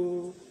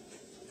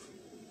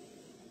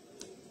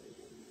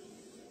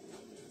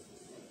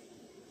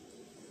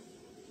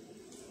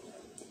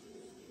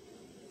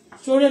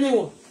 Ṣoré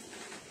níwọ̀n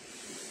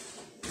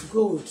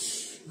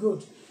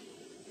good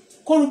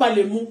kóru ba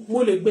lè mú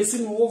mo lè gbé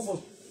sínú oven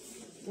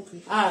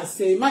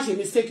ṣe má ṣe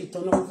mistake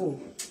ìtọ́nà oven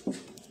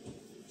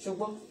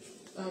ṣùgbọ́n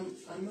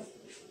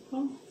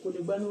kò lè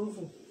gbá ní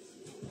oven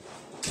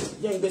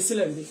jẹ́ ìgbé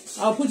sílẹ̀ mi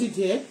I'll put it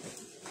here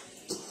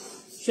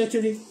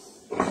ṣẹ́tírí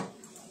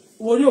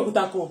mo rí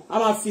òkúta kan a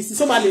máa fi sí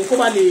kó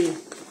ba lè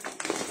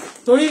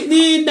torí ní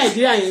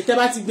Nàìjíríà yẹn tẹ́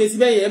bá ti gbé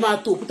síbẹ̀ yẹn máa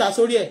tó òkúta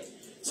sórí ẹ̀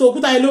so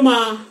òkúta yẹn ló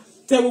máa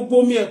tẹ gbogbo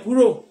omi ẹ̀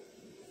kúrò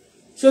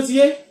ṣó ti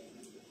yé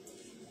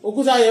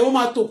òkúta yẹn wọ́n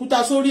máa tó òkúta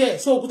sórí ẹ̀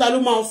so òkúta ló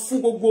máa fún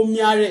gbogbo omi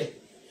ara ẹ̀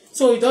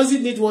so it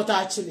doesn't need water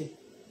actually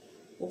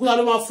òkúta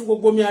ló máa fún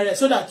gbogbo omi ara ẹ̀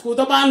so that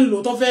tó bá ń lò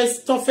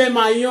tó fẹ́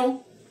máa yán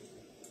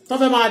tó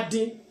fẹ́ máa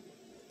dín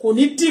kò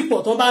ní dìpọ̀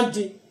tó bá ń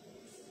dín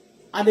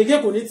and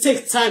again kò ní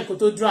take time kó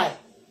tó dry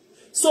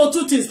so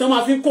two things tó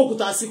máa fi ń kó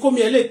òkúta sí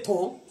kómi ẹ̀ lè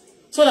tán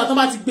so that tó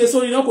bá ti gbé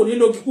sórí náà kò ní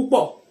lógi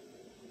púpọ̀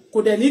kò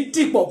dẹ̀ ní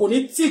dìpọ̀ kò ní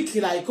tíìkì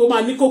láì kó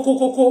máa ní kókó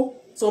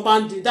tí wọ́n bá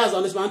ń di that's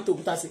why wọ́n máa ń tó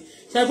òkúta sí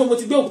ṣe pé mo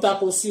ti gbé òkúta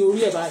kan sí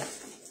orí ẹ̀ báyìí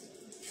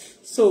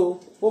so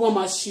ó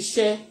máa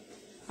ṣiṣẹ́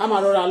á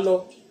máa rọra lọ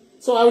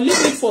so I will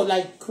leave it for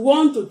like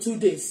 1 to 2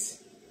 days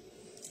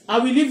I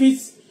will leave it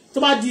tó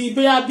bá di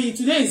bóyá bí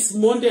today is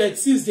Monday or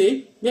Tuesday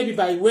maybe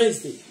by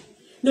Wednesday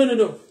no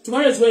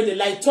tomorrow is Wednesday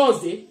like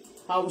Thursday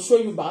I will show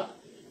you back.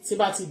 Tí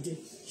bá ti dé.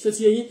 Ṣó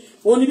ti yé yín.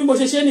 Ó ní bí mo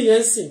ṣe ṣe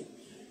nìyẹn sìn.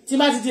 Tí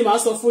bá ti dé màá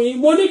sọ fún yín.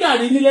 Mo ní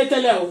gàrí nílé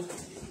tẹ́lẹ̀ o.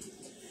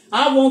 I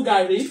have one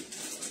gàrí.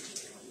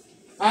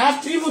 I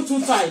have even two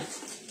types.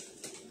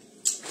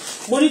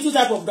 Mo ní two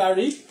types of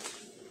gàrí.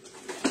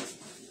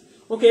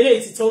 Okay,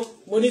 eléyìí ti tán.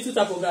 Mo ní two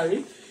types of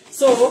gàrí.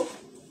 So,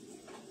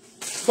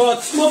 but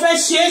mo fẹ́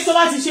ṣe tó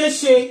bá ti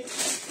ṣe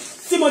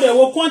tí mo dẹ̀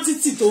wo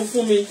quantity tó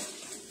fún mi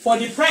for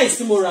the price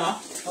tí mo rà.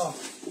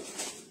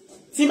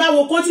 Tí bá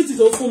wo quantity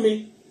tó fún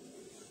mi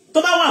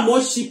tó bá wà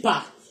more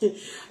cheaper.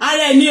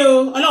 Ara ẹni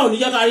o, Ọlọ́run ní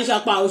jẹ́ ká rí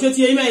ṣapa o. Ṣé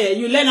ti yé mẹ́yẹ,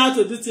 you learn how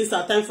to do things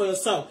at time for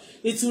yourself.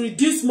 It will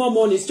reduce more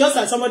money. It's just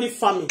like somebody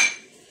farming.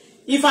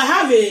 If I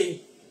have a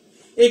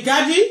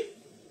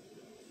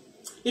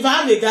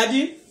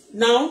garden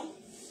now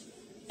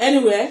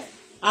anywhere,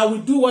 I will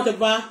do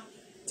whatever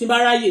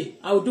timbaraye.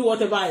 I will do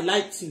whatever I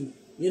like to,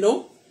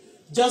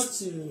 just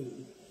to.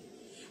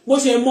 Mo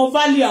ṣe mo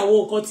value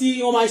àwọn nǹkan tí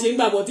wọ́n máa ṣe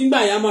nígbàgbọ́ tí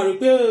gbà yà máa rí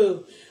pé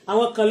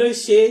àwọn kan ló ń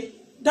ṣe.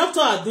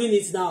 Doctor are doing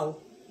it now.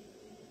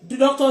 The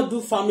doctor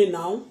do farming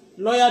now.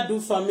 Lawyer do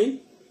farming.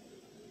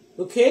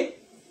 Okay?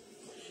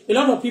 A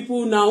lot of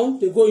people now,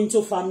 they go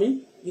into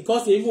farming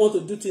because they even want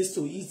to do things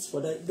to eat for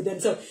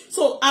themselves.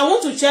 So I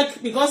want to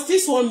check because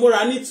this one more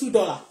I need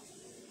 $2.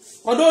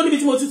 Although only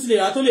bit more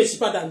 $2, I told you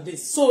cheaper than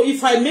this. So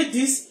if I make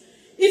this,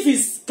 if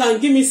it can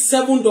give me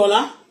 $7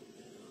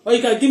 or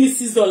it can give me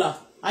 $6,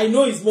 I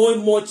know it's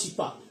more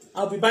cheaper.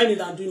 I'll be buying it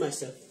and doing it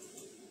myself.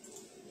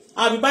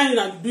 I'll be buying it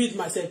and do it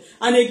myself.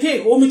 And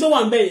again,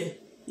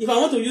 if I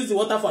want to use the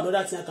water for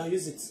another thing, I can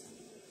use it.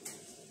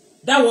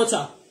 That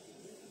water.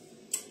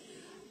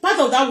 Part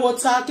of that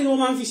water, part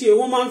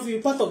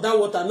of that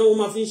water, no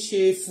woman fi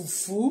ṣe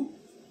fufu.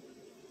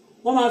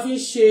 Woman fi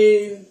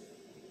ṣe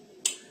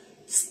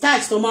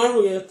starch tó máa ń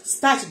ro yẹn,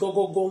 starch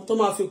gogogo tó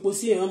máa fi epo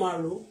sí yẹn máa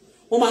ro.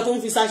 Wọ́n máa tó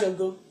ń fi starch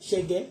gan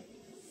ṣẹ̀gẹ́.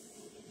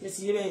 Yes,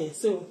 you know.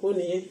 So, ó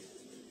nìyẹn.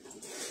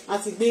 A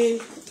ti gbé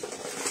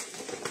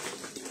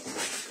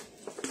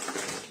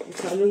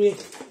ìka lórí ẹ̀.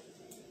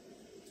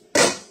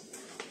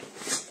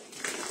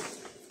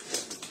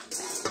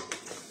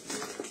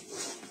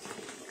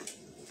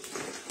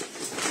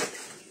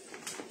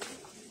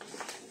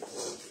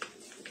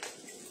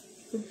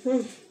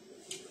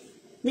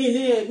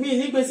 Mi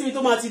ní gbé síbi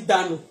tó máa ti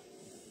dànù.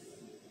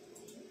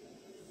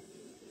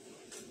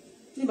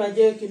 Nígbà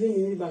jẹ́ kìíní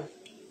mi nígbà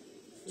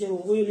jẹ́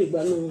owó yóò lè gbà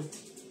náà wọn.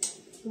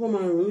 Wọ́n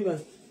máa rò bíbà.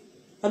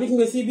 Àbí kí n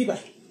gbé sí bíbà.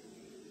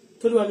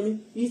 Tó lè wà ní mí,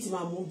 yìí ti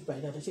máa mú bíbà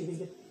dáadáa ṣe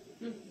gbígbẹ́.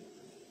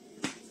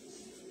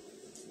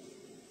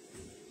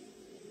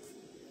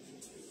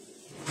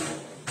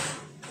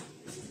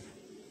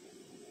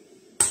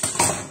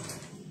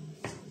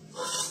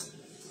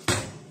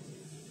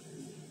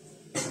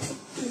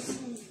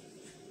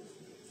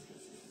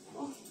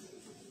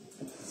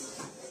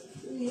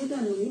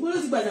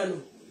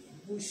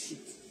 Bullshit.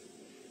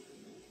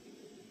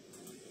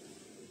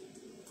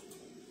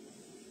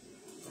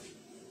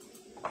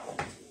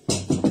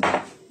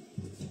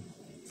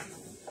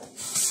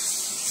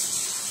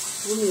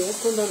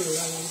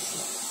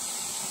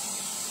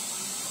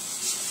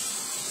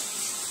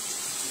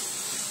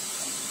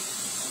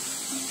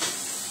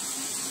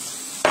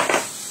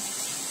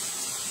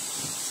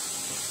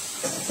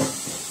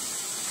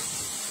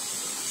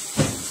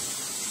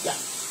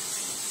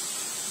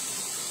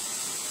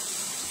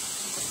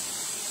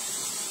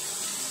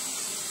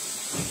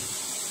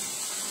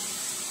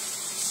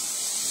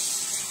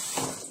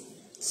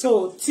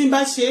 So tí n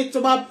bá ṣe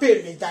tó bá pè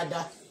mí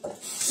dáadáa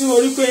tí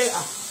mo rí pé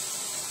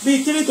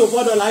bí $3 to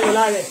 $4 yọ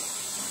lára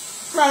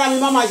fúnra mi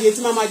máa ṣe tí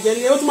máa jẹ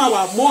ní ó tún máa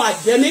wà more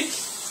hygienic,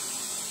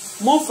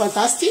 more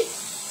fantastic.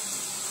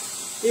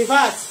 In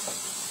fact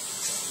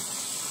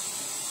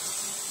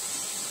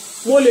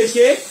mo lè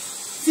ṣe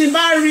tí n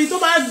bá rí tó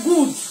bá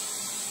good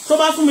tó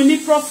bá fún mi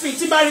ní profit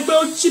tí n bá rí pé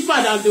ó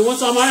cheaper than the one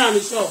tó máa rà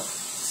ní shop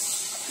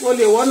mo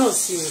lè wọ́nà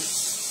sí o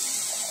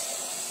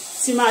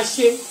tí máa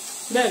ṣe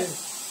bẹ́ẹ̀ ni.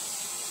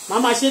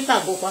 Mama ṣe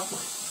tàgò pápá.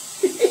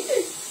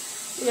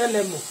 Ó yá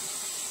lẹ́mọ̀.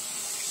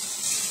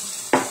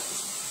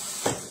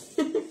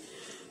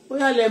 Ó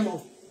yá lẹ́mọ̀.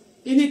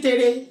 Iní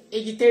tere,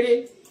 èjì tere,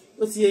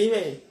 ó ti yé yín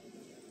bẹ́ẹ̀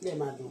lẹ́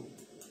máa dùn.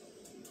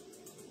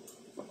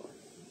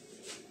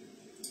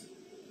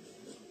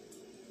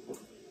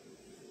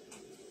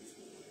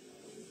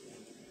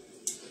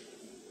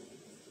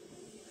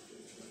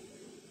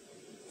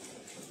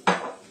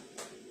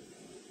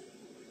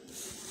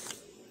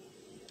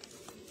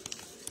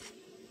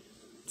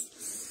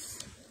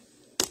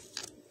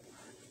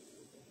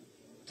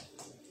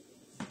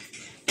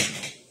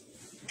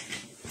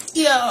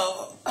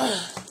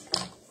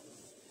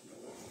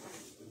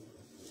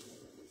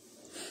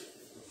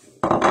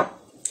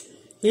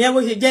 Ìyẹn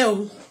bó ṣe jẹ́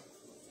o.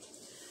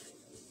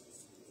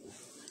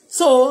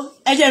 So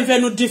ẹ jẹ́ n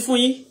fẹnu dín fún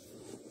yín.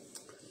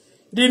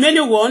 The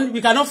remaining one we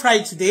cannot fry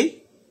it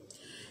today.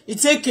 It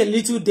take a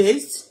little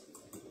days,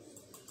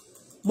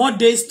 more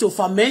days to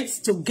ferment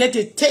to get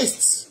a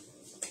taste.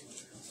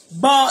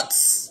 But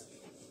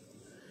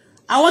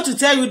I want to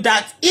tell you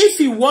that if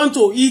you want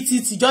to eat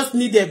it, you just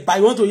need a buy.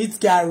 You want to eat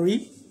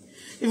garri.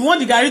 If you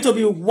want the garri to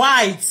be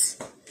white,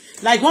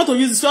 like you want to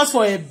use the sauce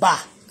for a bar,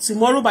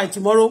 tomorrow by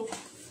tomorrow,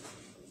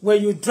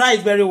 when you dry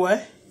it very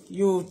well,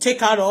 you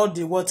take out all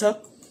the water,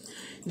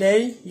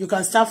 then you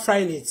can start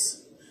frying it.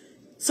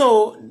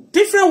 So,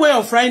 different way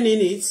of frying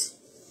it.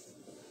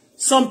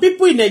 Some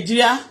people in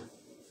Nigeria,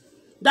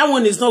 that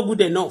one is not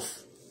good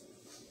enough.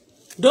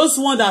 Those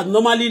ones that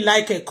normally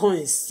like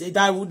coins, they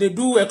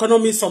do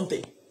economy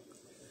something.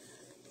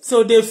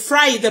 So they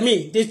fry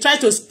it, they try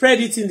to spread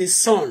it in the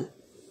sun.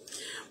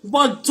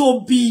 But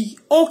to be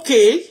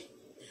okay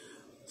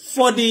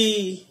for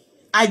the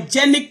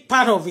hygienic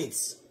part of it,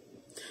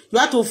 you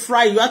have to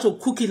fry, you have to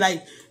cook it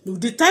like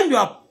the time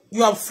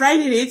you are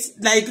frying it,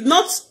 like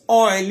not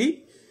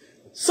oily.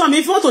 Some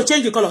if you want to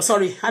change the color,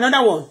 sorry,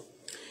 another one.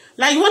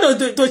 Like you want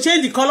to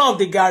change the color of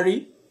the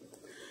garri,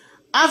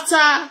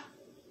 after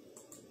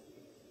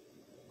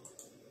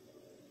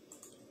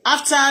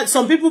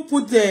some people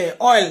put the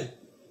oil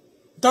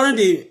during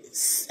the,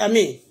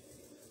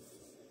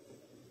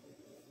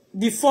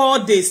 before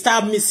they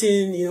start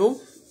mixing,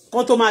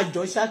 but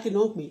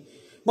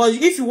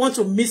if you want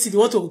to mix it, you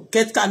want to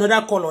get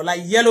another color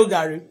like yellow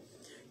garri,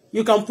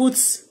 you can put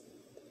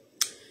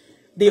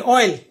the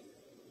oil.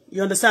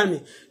 You understand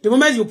me? The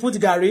moment you put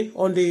garri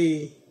on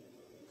the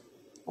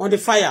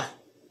fire,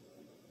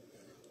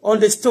 on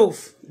the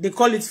stove, they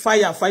call it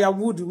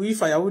firewood. We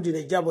firewood in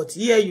Nigeria, but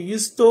here you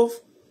use stove.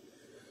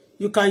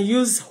 You can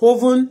use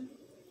oven.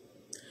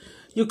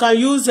 You can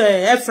use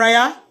air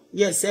fryer.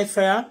 Yes, air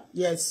fryer.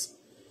 Yes.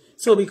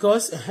 So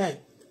because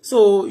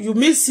so you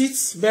mix it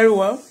very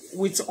well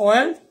with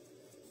oil.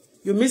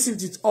 You mix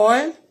it with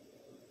oil.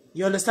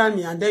 You understand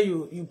me? And then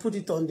you put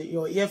it on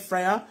your air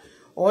fryer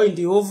or in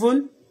the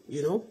oven.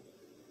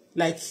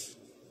 Like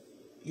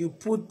you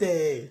put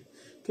the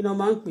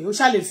you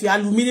shall if you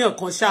aluminium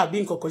you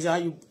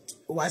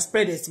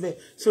spread it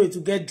so it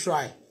will get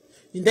dry.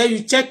 And then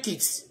you check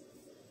it.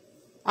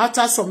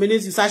 After some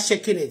minutes, you start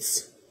shaking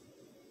it.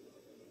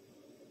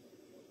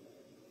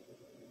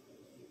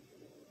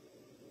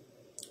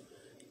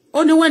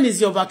 Only when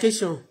is your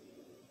vacation?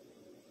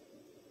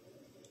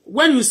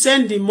 When you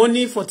send the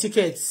money for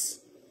tickets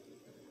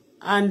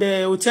and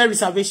hotel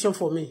reservation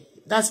for me,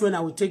 that's when I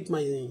will take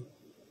my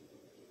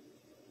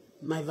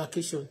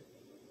vacation.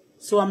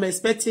 So I'm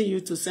expecting you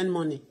to send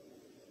money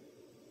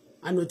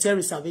and hotel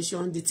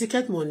reservation, the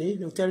ticket money,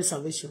 the hotel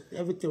reservation,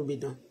 everything will be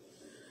done.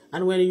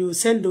 And when you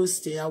send those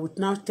things, I would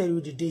now tell you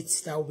the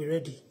dates that will be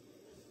ready.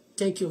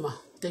 Thank you, ma.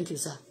 Thank you,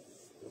 sir.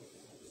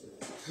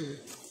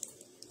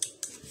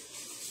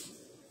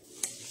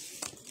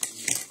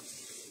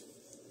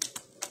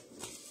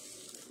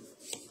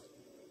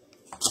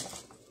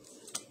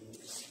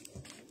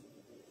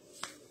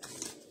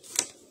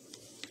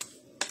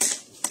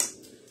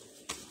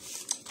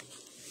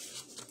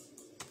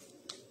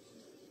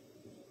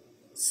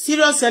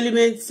 Serious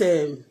elements,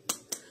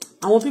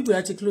 àwọn people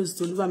are too close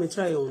to let me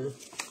try on.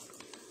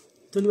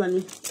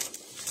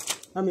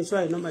 Let me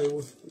try number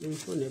your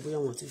phone. Your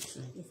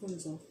phone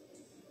is off.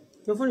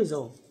 Your phone is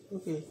off.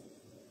 Okay.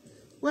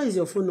 Why is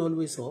your phone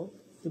always off?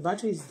 The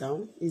battery is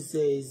down.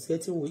 Is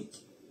getting weak.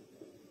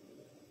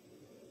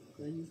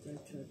 I use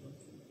that charger.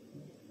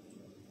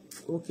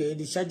 Okay,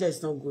 the charger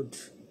is not good.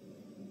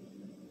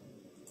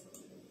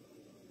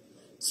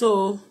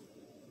 So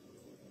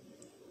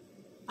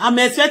I'm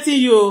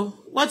expecting you.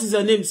 What is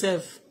your name,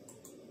 self?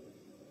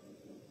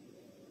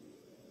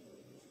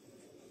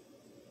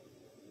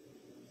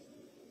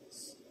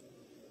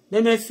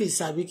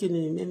 Memphis, àbí kí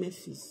ni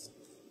Memphis.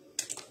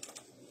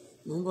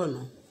 Mo ń bọ̀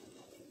náà.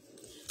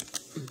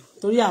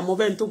 Torí àmọ́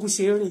bẹ́ẹ̀ ni tó kú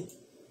ṣe rìn.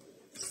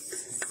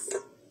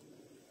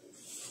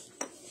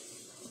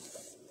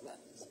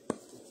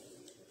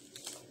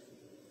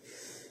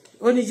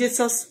 Ó ní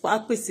Jesus á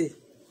pèsè.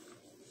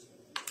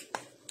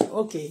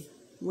 Okay,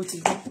 mo ti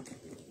gbọ́.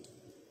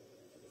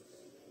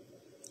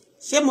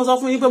 Ṣé mo sọ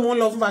fún yín pé mo ń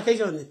lọ fún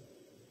vacation ni?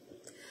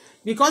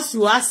 Because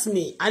you asked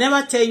me, I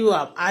didn't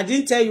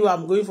tell you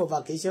I'm going for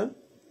vacation.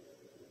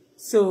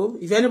 So,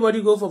 if anybody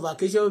go for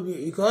vacation,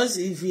 because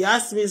if you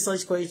ask me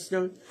such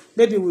question,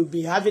 maybe we'll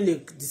be having a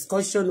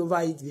discussion over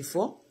it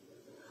before.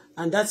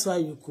 And that's why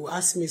you could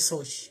ask me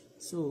such.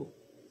 So,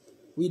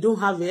 we don't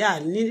have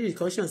any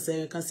discussion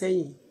saying,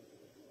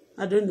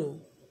 I don't know.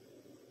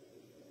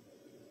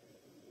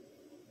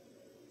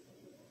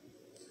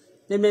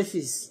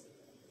 Memphis.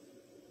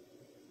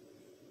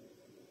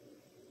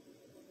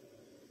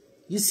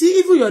 You see,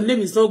 even your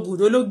name is not good.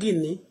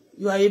 Ologini,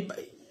 you are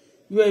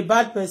a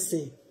bad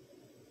person.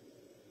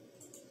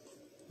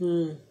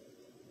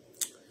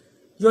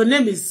 Your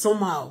name is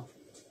somehow.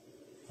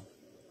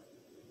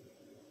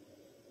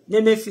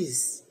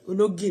 Memphis,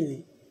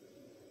 Ologini.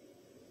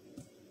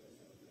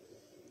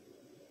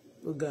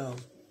 Oh girl.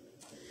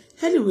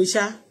 Anyway,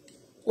 sha.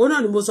 Ó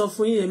náà ni mo sọ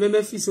fún yín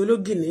Memphis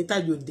Ologini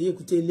Tajode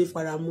Èkúté Ilé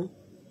Faramọ́.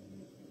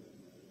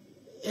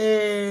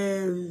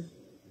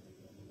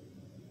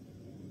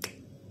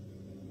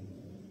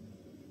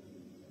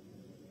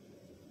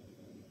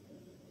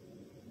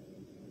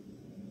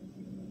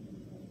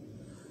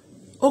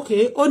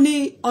 Okay,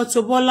 only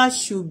Auto-Bola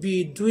should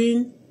be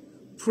doing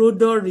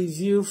product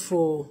review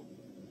for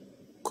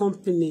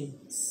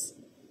companies.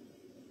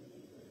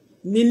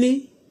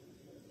 Meaning,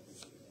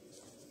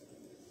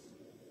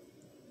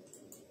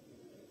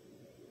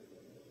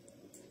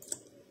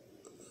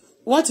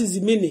 what is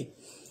the meaning?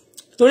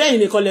 Torí ẹ̀yin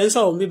nìkan lẹ ń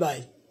sọ̀rọ̀ mi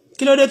báyìí.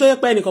 Kí ló dé tó yẹ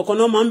pé ẹnìkan kan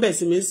náà máa ń bẹ̀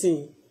sí mi sìn?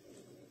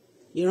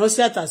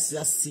 Ìránṣẹ́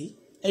àtàsí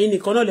ẹ̀yin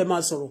nìkan náà lè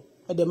máa sọ̀rọ̀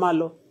ẹ dẹ̀ máa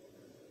lọ.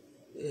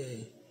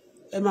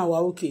 Ẹ máa wà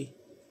okay.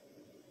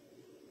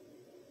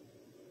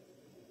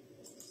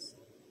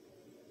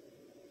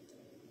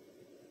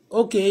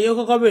 Okay, yóò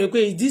kọ́kọ́ béèrè pé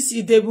is this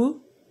eatable?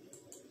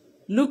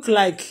 Look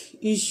like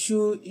iṣu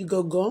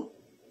ìgangan.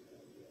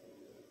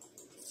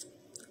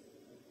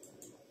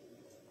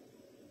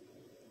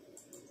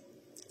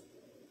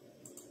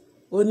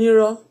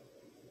 Onírọ́.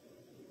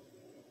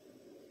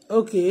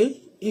 Okay,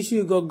 iṣu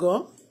ìgangan.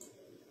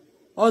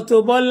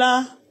 Auto-Bola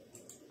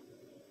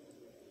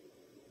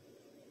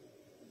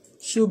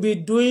should be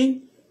doing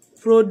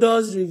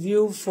product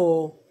review for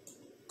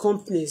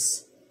companies.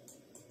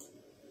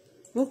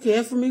 Okay,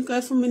 ẹ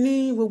fún mi ní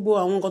gbogbo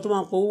àwọn nǹkan tó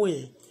máa pọ̀ owó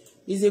yẹn.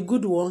 It's a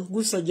good one,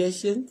 good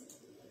suggestion.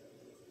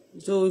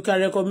 So you can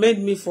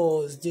recommend me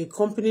for the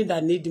company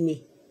that need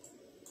me.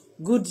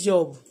 Good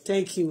job,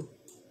 thank you.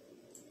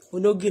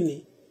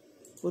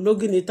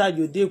 Ológìní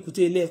tàjò dé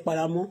èkúté ilé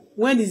ìparamọ́.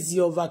 When is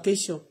your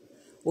vacation?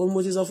 Òun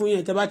mo ti sọ fún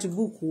yín tẹ́ bá ti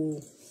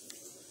búùkù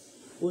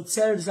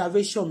hotel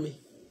reservation mi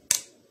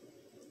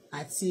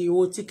àti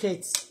owó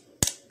ticket.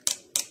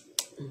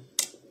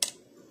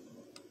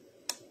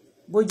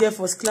 Bó jẹ́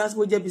first class,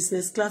 bó jẹ́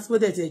business class, bó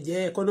dẹ̀ tẹ̀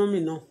jẹ́ economy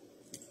náà.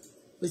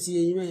 Ó ti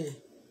yé yín mẹ́yẹn.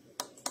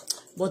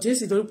 But yìí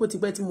sì torí pé ó ti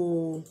pẹ́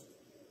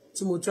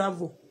tí mo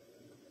travel.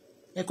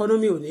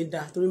 Economy ò ní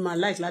dáa torí máa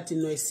like láti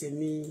na ẹsẹ̀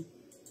mi.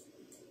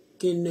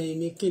 Kí n na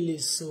èmi kí n lè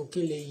sùn kí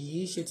n lè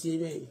yí ṣe ti yé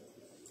mẹ́yẹn.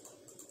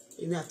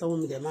 Èmi àtọwọ́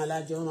mi dẹ̀ máa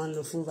lájọ máa ń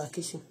lọ fún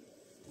vacation.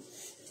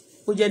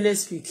 Ó jẹ́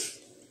next week.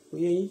 Kò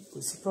yé yín, kò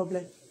sí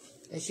problem.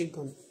 Ẹ ṣé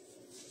gan.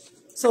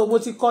 So mo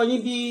ti kọ́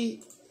yín bí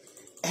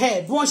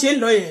wọ́n ṣe ń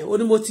lọ yẹn ó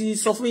ní mo ti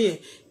sọ fún yẹn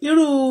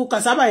irú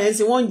cassava yẹn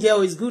tí wọ́n ń jẹ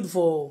is good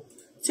for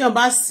tí wọ́n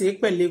bá sè é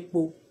pẹ̀lú epo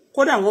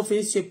kódà wọ́n fi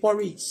ń ṣe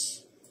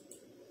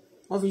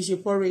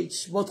porridge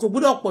but kò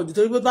gbọ́dọ̀ pọ̀ jù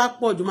torí pé bá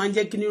pọ̀ jù máa ń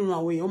jẹ́ kí nírun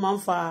àwọn èèyàn máa ń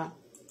fa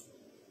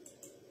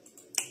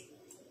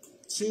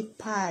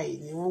pie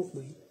ni wọ́n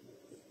pè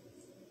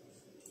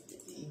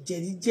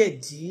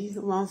jẹ̀díjẹ̀dí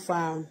ó máa ń fa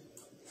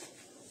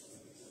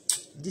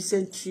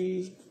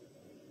dysentery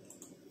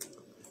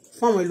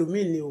fún àwọn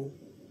ẹlòmíì ni o.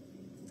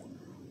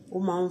 Ó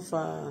máa ń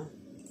fa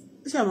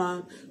ó ṣe máa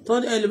tó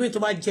ẹlòmíì tó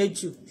bá jẹ́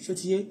jù ṣó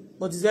ti yé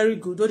but it's very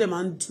good ó dẹ̀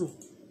máa ń dùn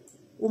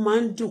ó máa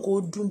ń dùn kò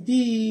dùn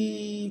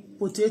bíi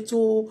potato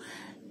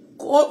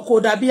kò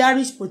dàbí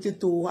irish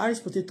potato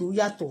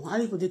yàtọ̀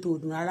irish potato ò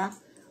dùn rárá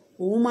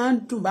òun máa ń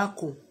dùn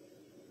bákan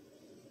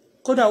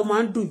kódà ó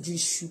máa ń dùn ju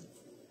iṣu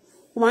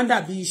ó máa ń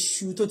dàbí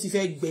iṣu tó ti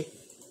fẹ́ gbẹ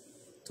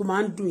tó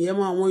máa ń dùn yẹn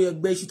mọ́ àwọn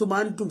ẹgbẹ́ iṣu tó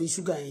máa ń dùn bí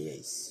ṣúgà yẹn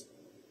yes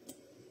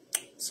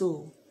so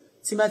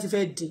tí bá ti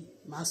fẹ́ dín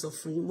màá sọ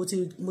fún yín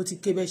mo ti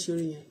ké bẹ́ẹ̀ ṣe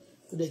rí yẹn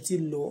ó dẹ̀ ti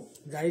lọ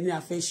gàrí ni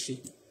a fẹ́ ṣe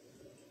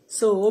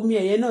so omi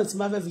ẹ̀yẹ náà tí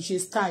bá fẹ́ fi ṣe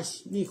starch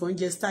ní nǹkan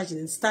jẹ́ starch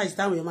ní starch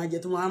táwọn èèyàn máa jẹ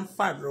tó máa ń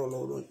fà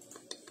lọ́rọ̀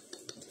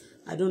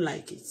I don't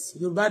like it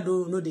Yorùbá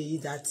don't know they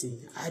eat that thing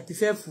I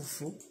prefer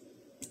fufu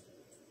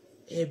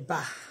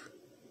ẹ̀bà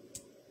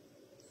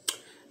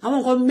àwọn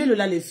nǹkan mélòó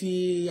la lè fi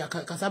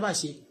cassava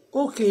ṣe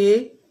okay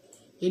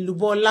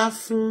èlùbọ́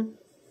láfún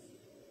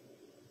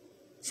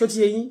ṣó ti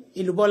yé yín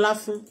èlùbọ́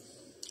láfún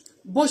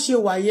bó ṣe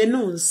wà yẹn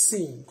náà ń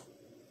sìn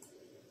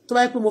tó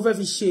bá yẹ pé mo fẹ́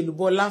fi ṣe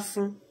èlùbọ́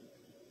láfún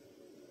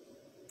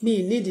mi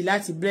nídìí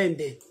láti blend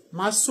ẹ̀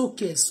máa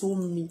sókè ẹ̀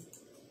sómi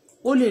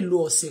ó lè lo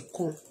ọ̀sẹ̀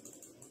kan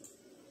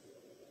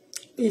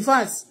in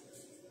fact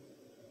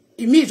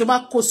ìmíì tó bá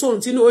kó sóhun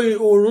tí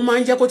òòrùn máa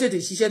ń jẹ́ kó tètè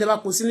ṣiṣẹ́ tó bá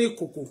kó sínú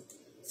ìkòkò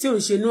tí ò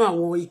ń ṣe inú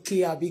àwọn ike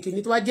àbí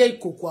kìíní tó bá jẹ́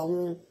ìkòkò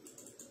àwọn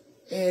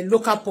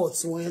local pot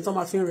wọ̀nyẹn tó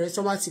máa fi ń rẹ̀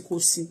tó bá ti kó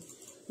sí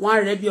wọ́n á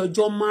rẹ̀ bí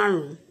ọjọ́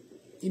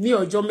 5 ìmíì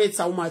ọjọ́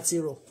 3 ó máa ti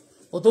rọ̀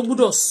but ó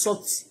gbọ́dọ̀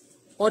salt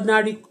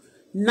ordinary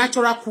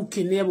natural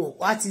cooking ni ẹ̀mọ̀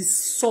wá ti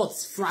soft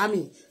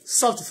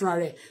fúnra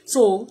rẹ̀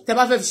so tẹ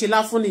bá fẹ́ fi ṣe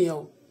láfún nìyẹn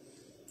o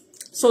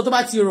so tó bá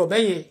ti rọ̀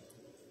bẹ́yẹn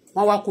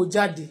wọ́n wá kó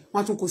jáde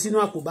wọ́n tún kó sínú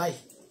àpò báyìí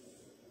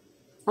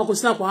wọ́n kó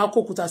sínú àpò wọ́n á kó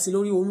òkúta sí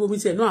lórí omi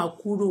tiẹ̀ náà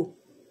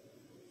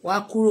wá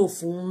kúrò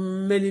fún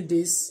many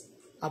days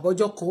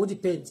àbọ̀jọ́ kan ó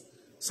depend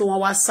so wọ́n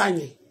wá sá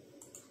yẹn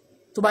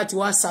tó bá ti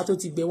wá sá tó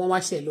ti gbẹ wọ́n wá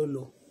ṣẹ̀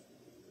lọ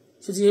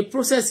so ti yẹ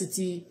process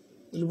ti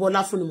èlùbọ́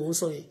láfún ni mò ń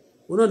sọ yẹn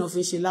òun náà fi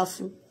ń ṣe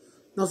láfún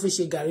náà fi ń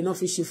ṣe gàrí náà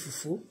fi ń ṣe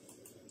fùfú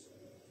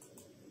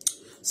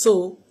so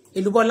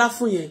èlùbọ́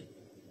láfún yẹn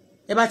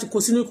ẹ bá ti kó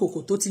sínú ìkòkò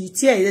tó ti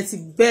tí ẹ̀yẹ ti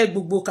bẹ́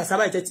gbogbo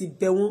cassava ìtẹ́ ti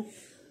bẹ́ wọ́n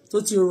tó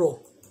ti rọ̀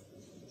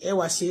ẹ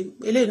wá ṣe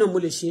eléyìí náà mo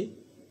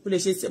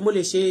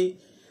lè ṣe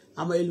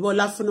àmọ́ èlùbọ́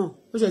láfún náà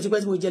ó ṣe tipẹ́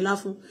tí mo jẹ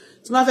láfún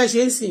tí má fẹ́ ṣe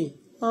é sìn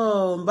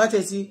bá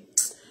tẹ̀ sí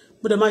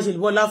mo dẹ̀ máa ṣe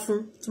èlùbọ́ láfún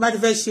tí má ti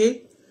fẹ́ ṣe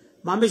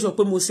màá make sure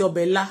pé mo ṣe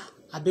ọbẹ̀ ńlá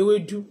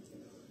àbẹ́wédú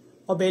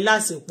ọbẹ̀ ńlá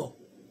àsèpọ̀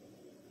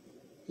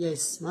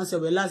yes màá ṣe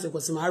ọbẹ̀ ńlá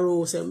àsèpọ̀ sí màá ro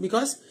ṣe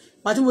because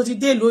Pàtí mo ti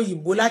dé ìlú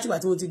òyìnbó láti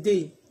pàtí mo ti dé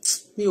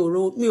mi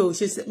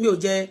ò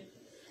jẹ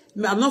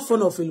I'm not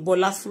fond of èlùbọ́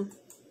láfún.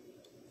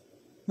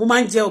 Mo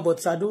máa ń jẹ but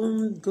I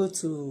don't go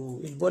to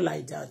èlùbọ́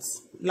like that.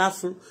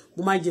 Láfún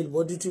mo máa ń jẹ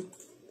èlùbọ́ dúdú.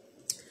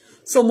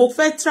 So mo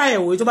fẹ́ try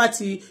ẹ̀wò tó bá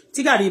ti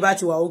tí gàrí bá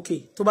ti wà okay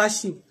tó bá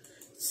ship.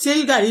 Ṣé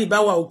gàrí bá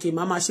wà okay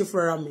màá máa ṣe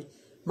fúnra mi.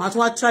 Màá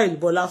tún wá try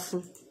èlùbọ́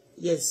láfún.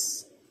 Yes.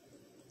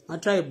 Màá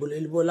try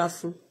èlùbọ́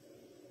láfún.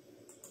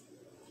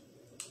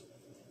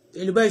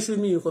 Èlùbọ́ iṣu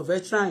mi kò fẹ́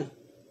try.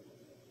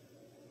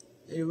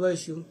 Èlùbọ́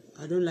iṣu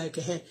I don't like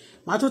it.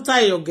 Màá tún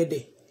try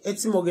ọ̀gẹ̀dẹ̀.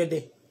 Eti mo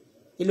ọ̀gẹ̀dẹ̀.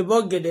 Èlùbọ́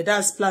ọ̀gẹ̀dẹ̀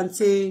that's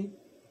plantain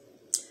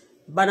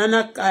banana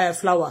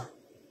flour.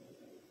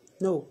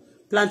 No,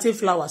 plantain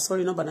flour.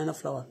 Sorry, not banana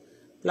flour.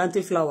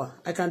 Plantain flour.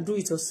 I can do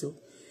it also.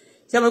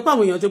 Ṣé mo pé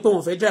àwọn èèyàn tó pé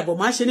wọ́n fẹ́ dry but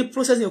máa ṣe ní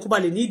process yẹn kó ba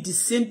lè ní the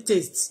same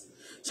taste.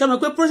 Ṣé mo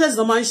pé process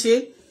náà máa ń ṣe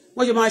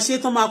wọ́n jẹ́ máa ṣe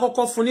tán máa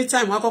kọ́kọ́ fún ní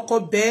time wọ́n á kọ́kọ́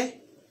bẹ́ẹ̀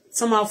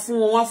tán máa fún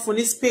wọn wọ́n á fún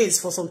ní space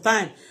for some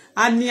time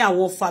á ní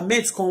àwọn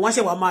ferment kan wọ́n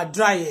ṣe wá máa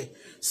dry ẹ̀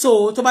so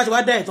tó bá ti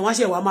wá dry ẹ̀ tán wọ́n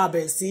ṣe wá máa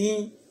bẹ̀rẹ̀ sí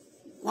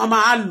wọ́n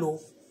máa lò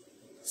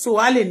so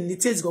á lè ní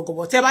taste gọ̀gọ̀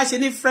bọ̀ tẹ́ bá ṣe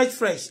ní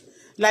fresh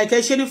like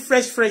ẹ ṣe ní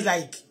fresh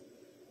like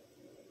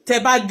tẹ́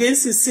bá gé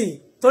sísìn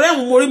torí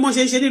àwọn mo rí mọ́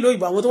ṣe ń ṣe nílò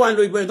ìgbà àwọn tó wà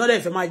nílò ìgbà yẹn tó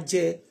dẹ̀ fẹ́ máa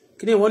jẹ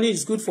kíní wọ́n ní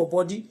is good for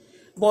body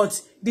but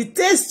the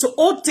taste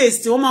old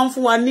taste wọ́n máa ń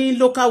fún wa ní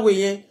local way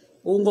yẹn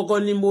òun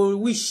gangan ni mo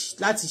wish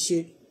láti ṣe.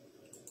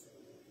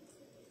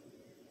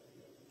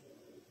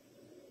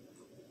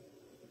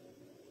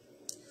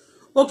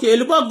 Okay,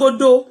 èlùbọ́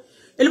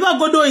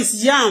godo is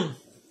yam.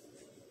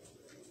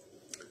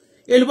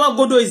 Èlùbọ́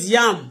godo is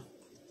yam.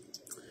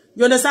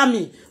 You understand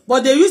me?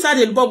 But they use that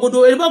èlùbọ́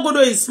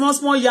godo is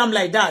small yam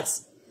like that.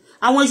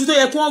 Àwọn iṣu tó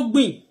yẹ kí wọ́n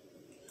gbìn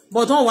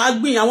but wọ́n wá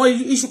gbìn àwọn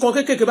iṣu kan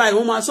kékèké báyìí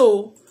wọ́n máa so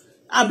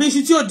àbí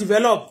iṣu tí ò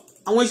develop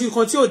àwọn iṣu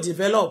kan tí ò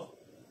develop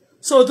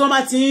so tó bá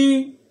ti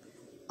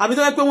àbí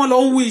tó yẹ pé wọ́n lọ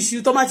ń wú iṣu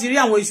tó bá ti rí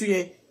àwọn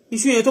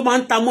iṣu yẹn tó máa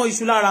ń ta mọ́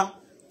iṣu lára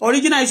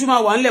original iṣu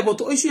máa wà nílẹ̀ but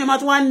iṣu yẹn máa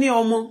tún wá ní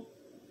ọmọ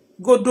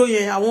godo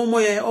yẹn àwọn ọmọ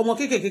yẹn ọmọ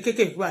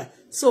kékèké báyìí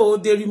so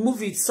they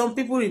remove it some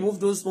people remove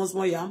those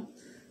small yam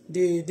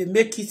they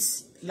make it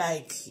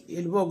like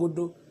èlùbọ́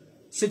godo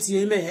ṣe ti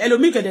yẹn mẹ́ẹ̀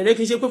ẹlòmíì kẹ̀dẹ̀rẹ́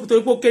kì í ṣe pé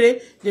torí pé ó kéré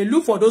they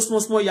look for those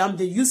small yam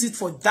they use it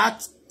for that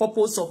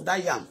purpose of that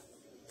yam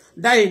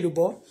that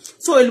èlùbọ́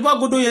so èlùbọ́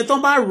godo yẹn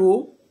tán bá rò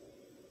ó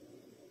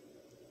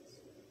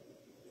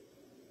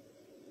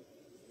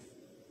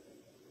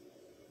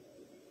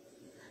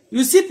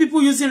you see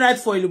people using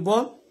rice for èlùbọ́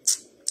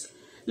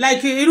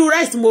like irú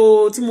rice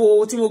tí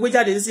mo gbé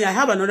jáde nísìnyí I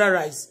have another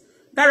rice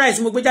that rice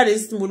mo gbé jáde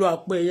nísìnyí tí mo lo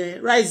àpò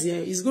yẹn rice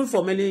yẹn is good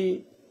for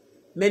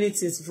many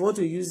things if you want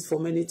to use it for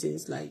many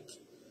things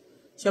like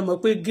ṣe mọ̀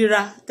pé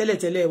gíra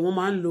tẹ́lẹ̀tẹ́lẹ̀ wọ́n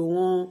máa ń lò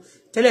wọ́n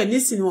tẹ́lẹ̀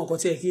nísìnyí wọn kò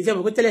tiẹ̀ kì í ṣe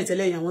mọ̀ pé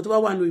tẹ́lẹ̀tẹ́lẹ̀ yẹn àwọn tó bá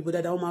wà ní òyìnbó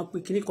dáadáa wọ́n máa pè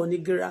kíní kan ní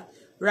gíra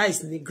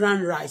rice ní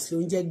ground rice ló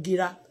ń jẹ́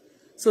gíra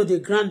so they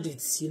ground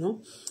it you know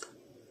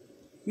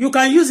you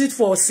can use it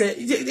for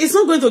it's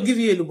not going to give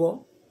you èlùbọ́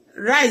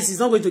rice is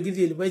not going to give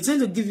you èlùbọ́ it's going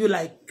to give you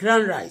like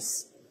ground rice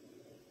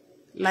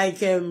like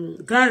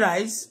ground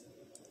rice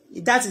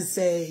that is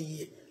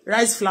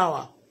rice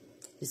flour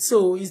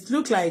so it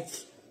look like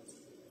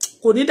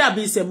kò ní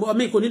dàbí sẹ̀mó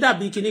kò ní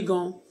dàbí kíní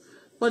gan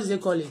what do they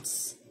call it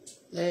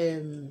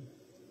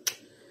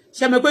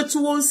ṣe mọ̀ pé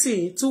túwó ń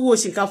sìn túwó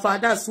ṣìkàfà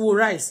that's túwó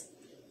rice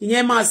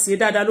ìyẹn máa sè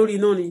dáadáa lórí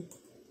iná ni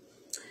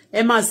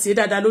ẹ máa sè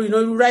dáadáa lórí iná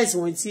rice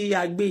wọn tí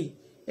a gbé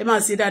ẹ máa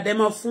sè dáadáa ẹ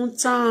máa fún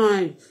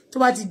time tó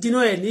bá ti dínà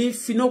ẹ ní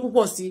finá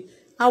púpọ̀ sí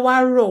á wá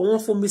rọ̀ wọ́n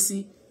fomi sí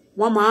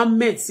wọ́n máa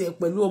mẹ̀tì ẹ̀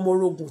pẹ̀lú ọmọ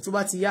orogùn tó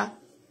bá ti yá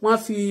wọ́n á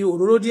fi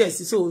òróró díẹ̀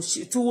sí so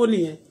túwó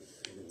nìyẹn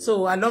so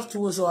I love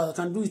túwó so I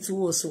can do it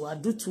túwó so I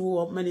do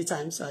túwó many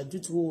times so I do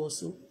túwó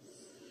also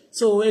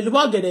so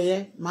èlùbọ́ ọ̀gẹ̀dẹ̀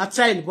yẹn màá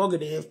try èlùbọ́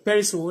ọ̀gẹ̀dẹ̀ yẹn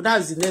very soon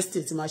that's the next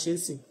thing tí màá ṣe ń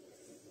sìn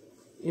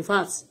in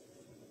fact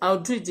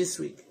I'll do it this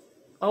week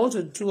I want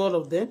to do all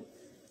of them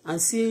and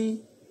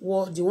see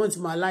what the ones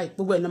my like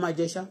gbogbo ẹ̀ náà máa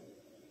jẹ ṣá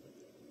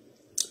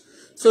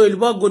so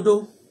èlùbọ́ godo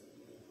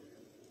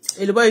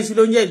èlùbọ́ iṣu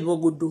ló ń jẹ́ èlùbọ́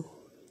godo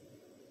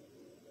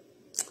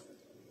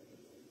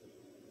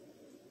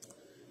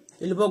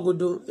èlùbọ́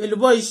godo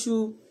èlùbọ́ iṣu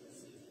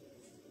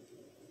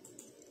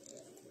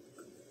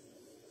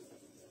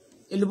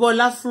èlùbọ́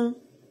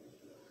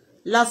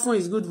láfún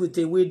is good with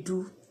ewédú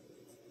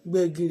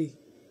gbẹ̀gìrì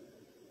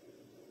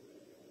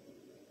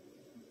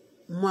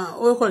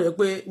ó kọ̀ lẹ́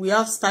pé we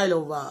have style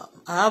of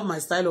I have my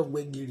style of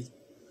gbẹ̀gìrì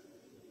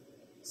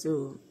so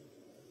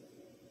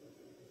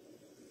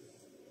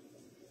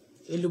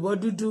èlùbọ́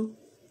dúdú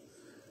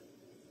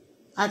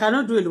I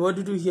cannot do èlùbọ́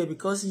dúdú here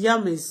because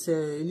yam is a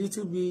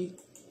little bit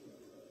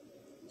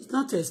it's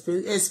not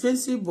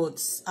expensive but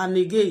and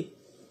again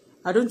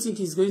I don't think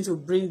it's going to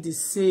bring the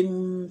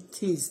same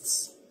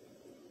taste.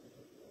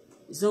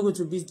 It's not going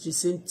to be the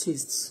same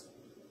taste.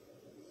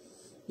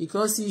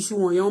 Because iṣu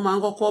wọn yẹn wọ́n máa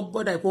ń kọ́kọ́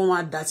bọ́dà ìpọ́n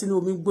wọn dà sínú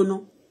omi gbóná.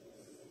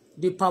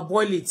 They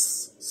parboil it.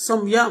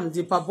 Some yam,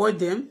 they parboil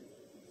them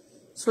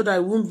so that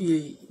it won't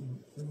be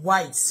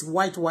white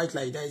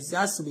like that. It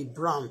has to be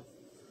brown.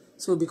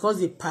 So because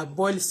they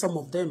parboil some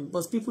of them,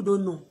 but people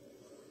don't know.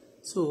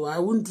 So I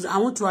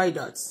won't try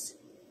that.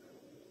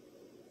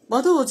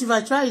 But if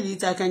I try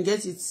it, I can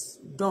get it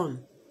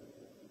done.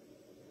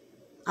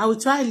 I will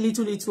try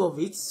little of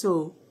it.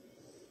 So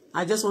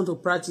I just want to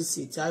practice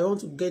it. I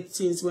want to get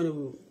things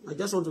I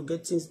just want to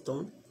get things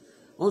done.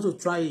 I want to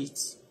try it.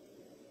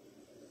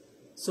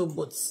 So,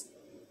 but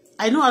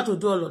I know how to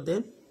do all of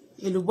them.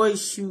 Elubo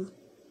issue,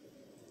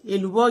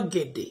 elubo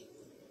gede,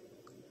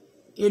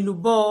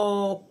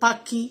 elubo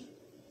paki,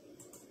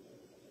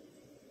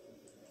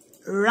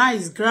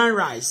 rice, ground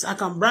rice. I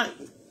can brand.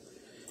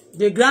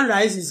 The ground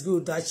rice is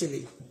good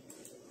actually.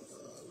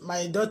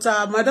 My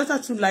daughter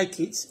too like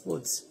it,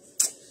 but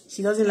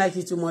she doesn't like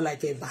it too much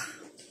like eba.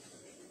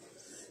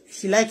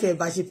 She like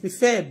eba. She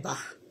prefer eba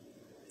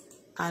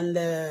and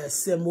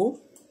semo.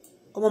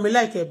 Ọmọ mi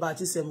like eba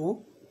àti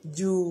semo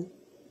ju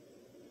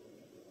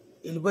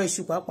elubo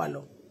iṣu pàápàá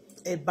lọ.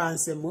 Eba and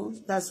semo,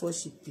 that's what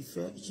she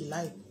prefer. She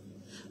like.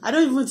 I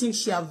don't even think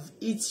she have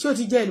it. Ṣé ó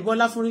ti jẹ elubo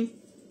láfún rí?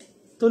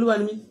 Tolúwa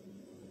ni mí.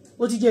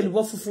 Ó ti jẹ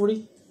elubo funfun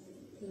rí?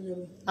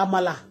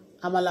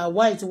 Amala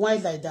white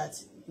like that.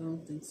 I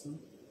don't think so.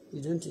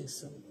 You don't think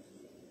so?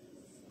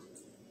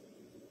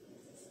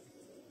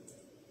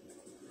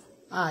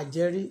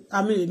 Jerry.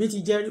 I mean, èmi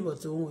ti Jerry, but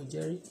òun ò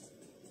Jerry.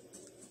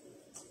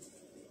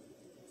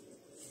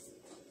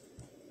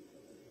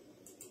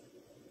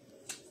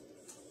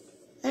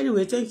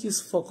 Anyway, thank you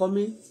for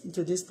coming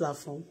into this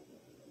platform.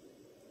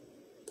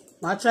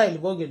 I'll try the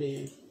burger.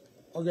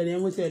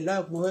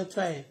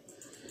 Try.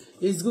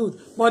 It's good.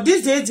 But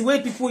these days, the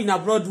way people in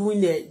abroad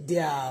doing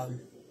their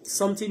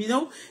something,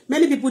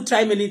 many people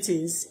try many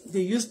things.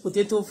 They use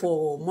potato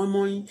for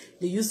moimoi.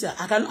 They use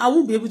I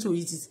won't be able to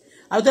eat it.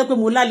 I'll tell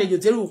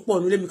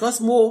you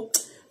because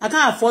I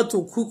can't afford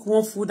to cook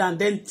one food and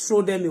then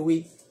throw them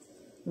away.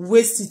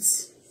 Waste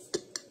it.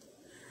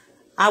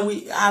 I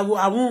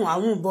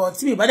won't,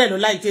 but me, but I don't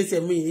like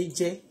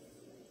it.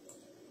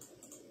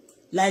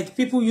 Like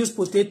people use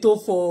potato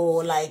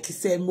for like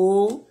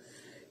semo.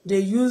 They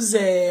use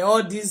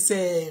all this.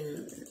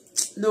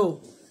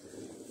 No,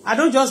 I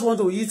don't just want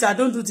to eat. I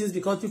don't do things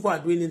because people are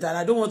doing it, and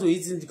I don't want to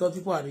eat it because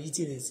people are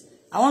eating it.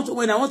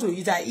 When I want to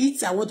eat, I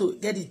eat. I want to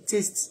get the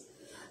taste.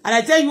 And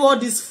I tell you, all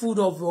this food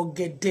of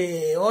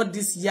ogede, all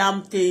these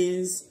yam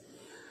things,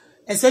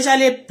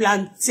 especially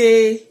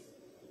plantain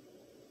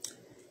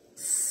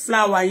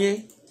flour,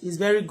 is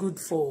very good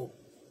for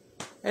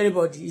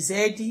everybody. It's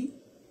healthy,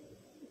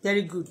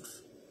 very good.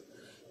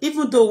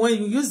 Even though when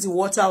you use the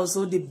water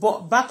also, the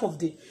back of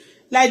the,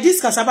 like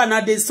this cassava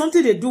now, there's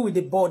something they do with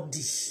the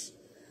body.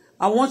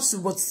 I want to,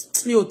 but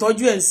me told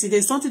you and see,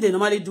 there's something they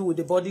normally do with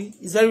the body.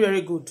 It's very,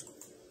 very good.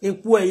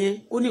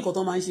 Only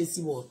cotton man she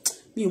see what.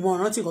 Me more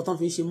nothing cotton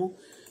fish more.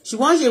 She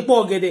wants a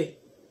poor gede.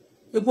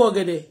 A poor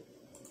gede.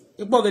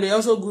 A poor gede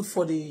also good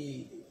for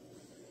the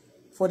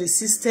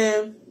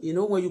system,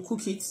 when you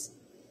cook it.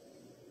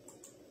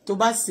 To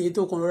bá sè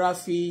tó kàn rọra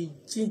fi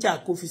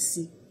ginger kó fi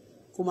sí.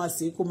 Kó máa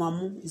sè kó máa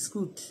mú. It's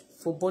good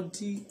for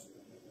body.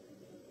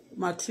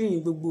 Ma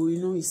clean gbogbo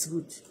it's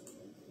good.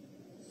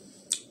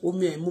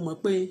 Omi ẹ̀ mo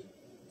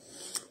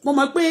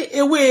mọ̀ pé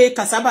ewé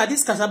cassava,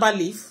 this cassava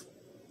leaf.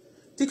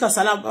 This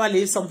cassava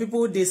leaf, some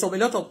a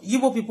lot of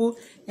Igbo people,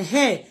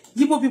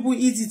 Igbo people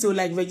eat it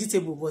like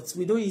vegetable, but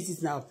we don't eat it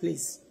in our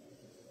place.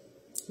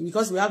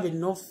 Because we have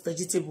enough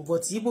vegetable,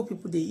 but Igbo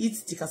people, they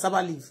eat the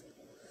cassava leaf.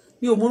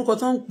 Mi ò mọ̀ orúkọ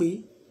tó ń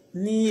pè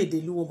ní èdè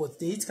ìlú wọn, but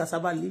they eat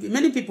cassava leaf.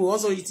 Many people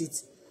also eat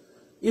it.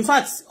 In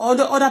fact,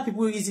 other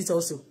people eat it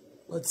also,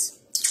 but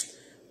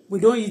we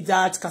don't eat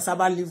that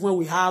cassava leaf when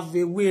we have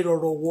ewé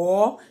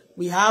rọ̀rọ̀wọ́,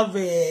 we have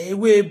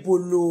ewé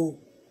bolo,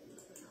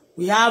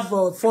 we have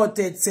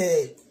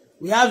fortete,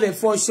 we have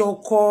ẹ̀fọ́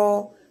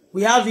ṣọkọ,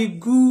 we have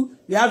igu,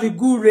 we have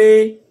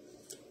igure,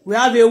 we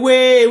have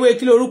ewé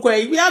kí lorúkọ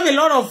ẹ̀, we have a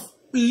lot of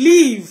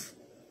leaf.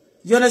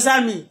 You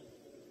understand me?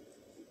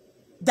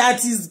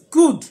 That is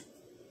good.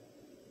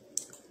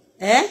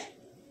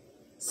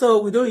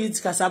 So we don't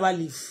eat cassava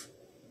leaf.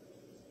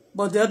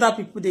 But the other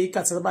people, they eat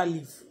cassava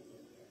leaf.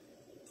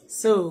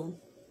 So,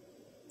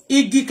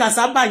 igi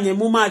cassava yẹn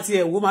mo máa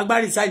ti wo ma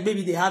gba research,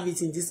 maybe they have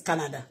it in this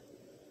Canada.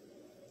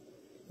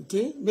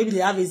 Okay? Maybe they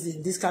have it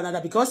in this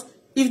Canada, because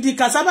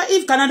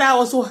if Canada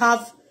also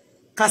have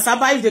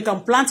cassava, if they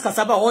can plant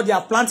cassava, or they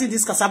are planting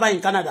this cassava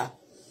in Canada,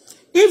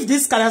 if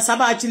this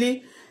cassava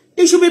actually,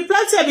 it should be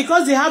planted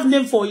because they have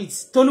name for it.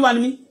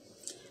 Toluwanimi.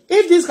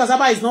 If this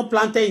cassava is not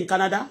planted in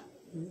Canada,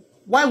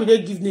 why would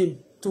they give name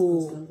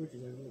to?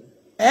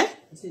 I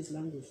say it's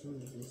language.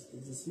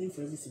 There's name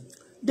for everything.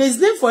 There's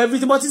name for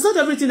everything, but it's not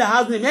everything that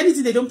has name.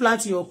 Anything they don't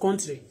plant in your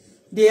country,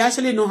 they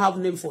actually don't have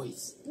name for it.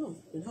 No,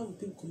 then how would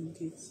people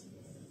communicate?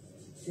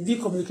 The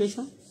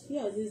communication?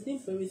 Yeah, there's name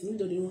for everything. Even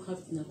though they don't have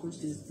it in their country,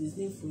 there's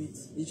name for it.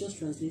 It's just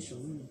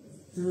translation.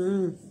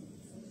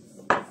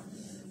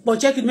 But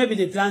check it, maybe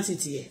they plant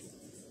it here.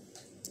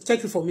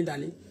 Check it for me,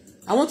 darling.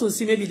 I want to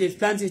see maybe they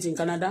plant it in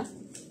Canada.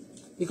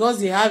 Because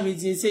they have it,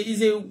 they say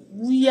it's a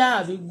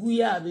guya,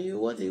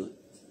 what they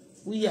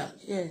guya,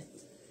 yeah.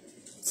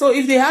 So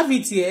if they have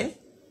it here,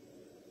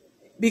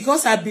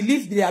 because I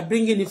believe they are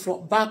bringing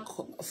it back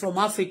from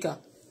Africa,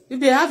 if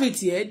they have it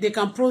here, they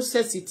can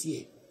process it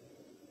here.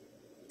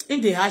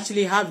 if they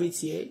actually have it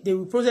here, they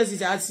will process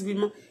it as it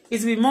will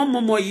be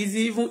more easy,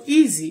 even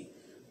easy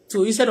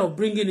to instead of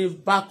bringing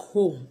it back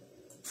home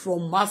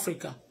from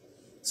Africa.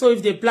 So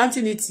if they're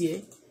planting it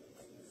here,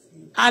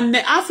 and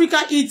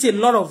Africa eats a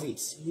lot of it,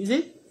 is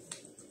it?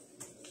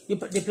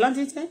 They plant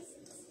it here?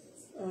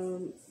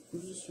 I'm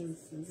just trying to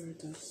figure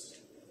it out.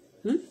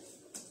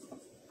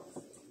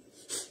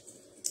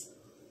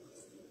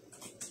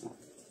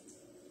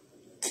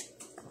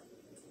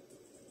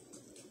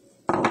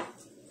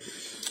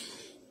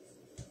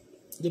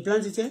 They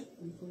plant it here?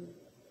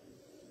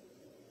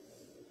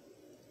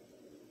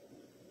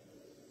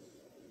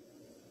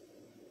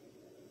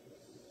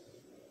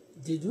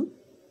 They do?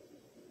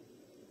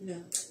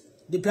 Yeah.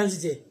 They plant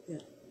it here?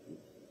 Yeah.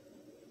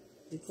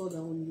 They call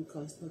that one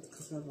yucca, it's not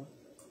cassava.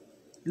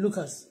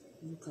 Lucas?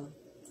 Yucca.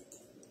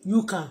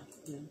 Yucca?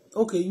 Yeah.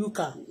 Okay,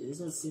 yucca. It's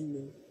not the same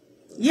name.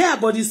 Yeah,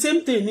 but the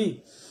same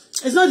thing.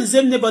 It's not the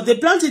same name, but they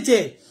plant it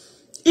here.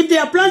 If they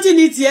are planting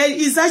it here,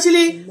 it's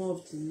actually... More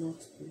of the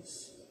north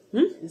place.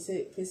 They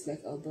say a place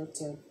like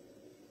Alberta.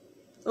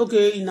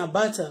 Okay, in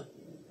Alberta.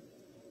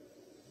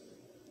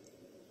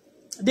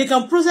 They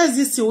can process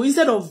this too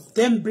instead of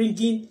them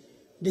bringing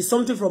the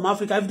something from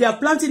Africa. If they are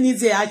planting it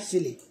here,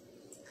 actually,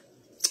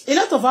 a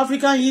lot of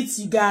African eats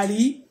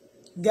GARRI.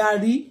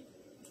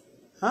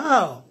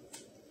 How?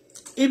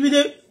 If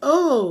they,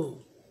 are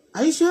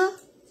you sure?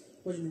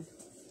 What do you mean?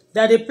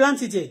 That they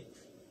plant it here?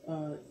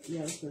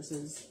 Yeah,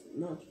 because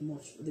not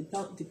much. They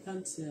plant.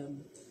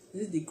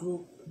 They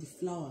grow the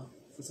flower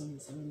for some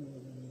reason. I don't know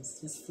what it means.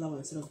 Just flower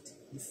instead of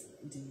the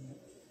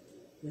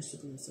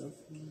vegetable itself.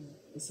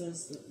 It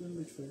says, let me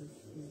wait for it.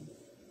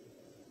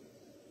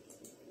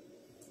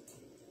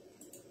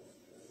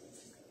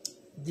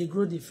 They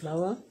grow the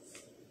flower.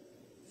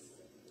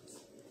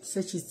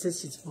 Search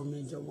it for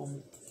me, your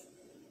mom.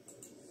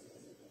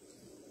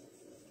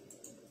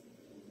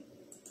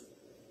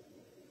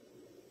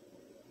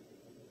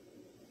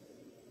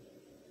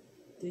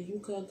 The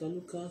yucca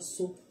galluca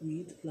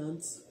soapweed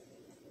plant,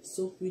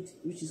 soapweed,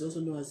 which is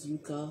also known as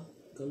yucca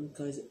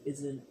galluca,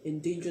 is an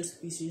endangered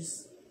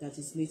species that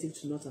is native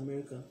to North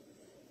America.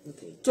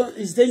 Okay. So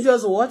it's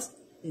dangerous or what?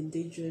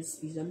 Endangered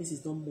species. That means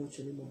it's not much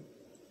anymore.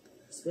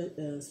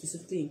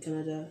 Specifically in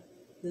Canada,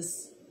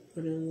 this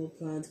perennial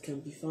plant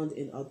can be found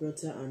in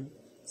Alberta and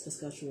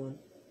Saskatchewan.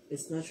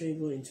 It's naturally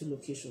grown in 2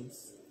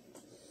 locations.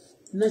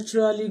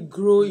 Naturally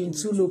grow in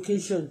 2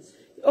 locations.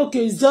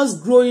 Okay, it's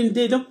just growing.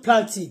 They don't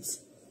plant it.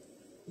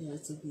 Yeah,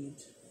 it's a weed.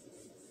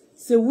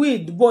 It's a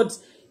weed, but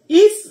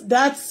if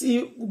that's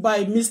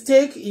by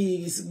mistake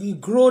is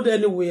grown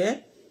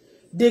anywhere,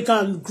 they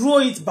can grow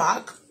it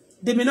back.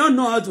 They may not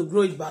know how to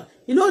grow it back.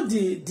 You know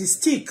the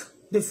stick,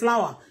 the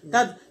flower,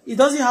 that it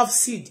doesn't have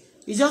seed.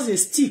 It's just a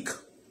stick.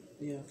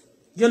 Yeah.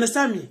 You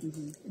understand me?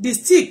 The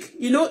stick,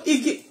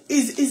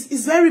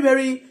 it's very,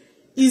 very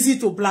easy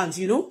to plant,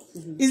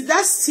 It's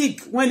that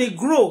stick, when it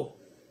grow,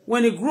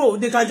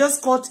 they can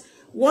just cut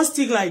one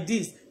stick like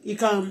this. It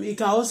can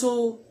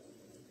also,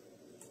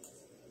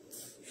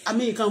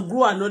 it can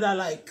grow another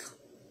like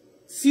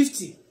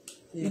 50.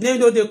 Yeah.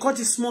 They cut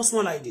it small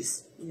like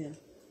this. Yeah.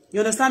 You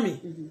understand me?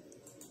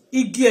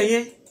 Igi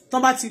ẹ̀yẹn, tó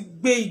bá ti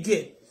gbé igi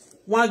ẹ̀,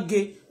 wọ́n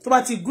gé, tó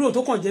bá ti grow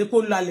tó kàn jẹ́ pé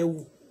ó lálẹ́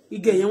wù,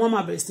 igi ẹ̀yẹn wọ́n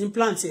máa bẹ̀rẹ̀ sí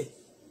plant ẹ̀.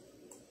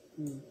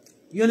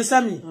 You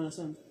understand me? I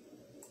understand.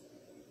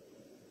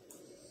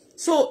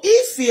 So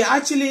if he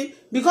actually,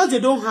 because they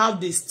don't have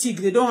the stick,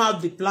 they don't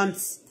have the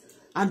plants,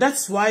 and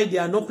that's why they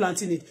are not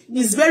planting it.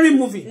 It's very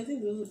moving. I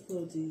think those are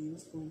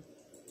what's called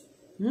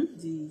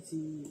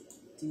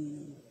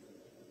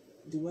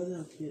the weather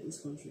up here in this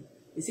country.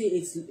 They say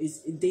it's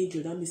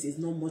endangered. That means it's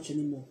not much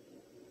anymore.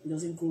 It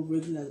doesn't grow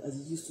regular as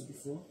it used to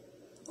before.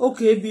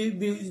 Okay,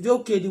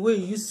 okay, the way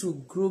it used to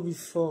grow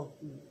before.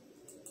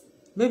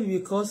 Maybe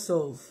because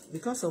of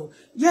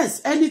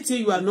yes,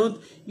 anything you are not,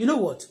 you know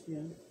what? Yeah.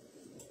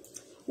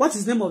 What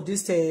is the name of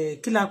this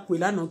killer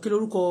quilano?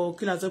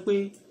 Killer sọ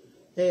pé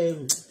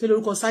kí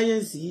lorúkọ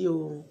science yìí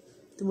o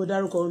tí mo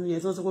dárúkọ ní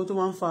ẹ̀ tó sọ pé tó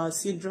máa ń fa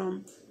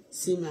syndrome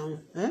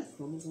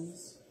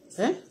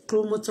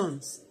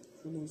chromosomes.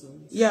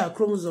 Chromosomes. Yeah,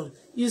 chromosome.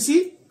 You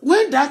see,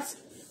 when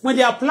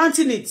they are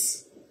planting it,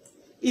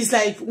 it's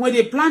like when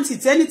they plant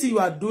it, anything you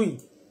are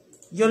doing,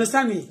 you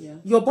understand me? Yeah.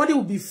 Your body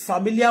will be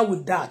familiar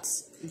with that.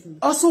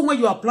 Also, when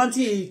you are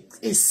planting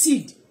a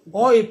seed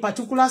or a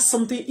particular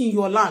something in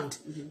your land,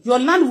 your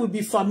land will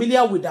be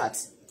familiar with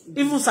that.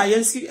 Even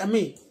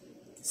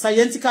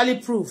scientifically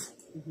proved.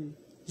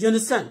 You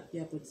understand?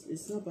 Yeah, but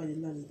it's not by the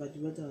land, it's by the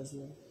weather as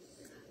well.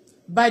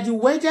 By the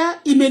weather,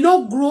 it may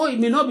not grow, it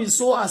may not be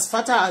so as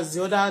fertile as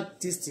the other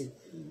thing.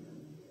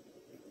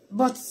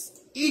 But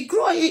it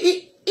grow.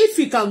 If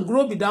it can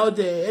grow without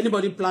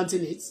anybody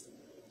planting it,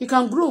 it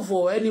can grow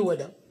for any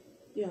weather.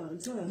 Yeah,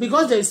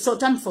 because there is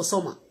time for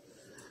summer,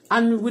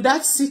 and with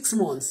that 6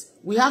 months,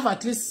 we have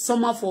at least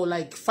summer for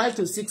like 5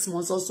 to 6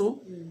 months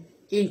also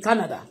in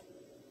Canada.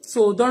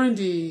 So during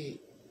the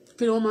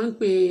what?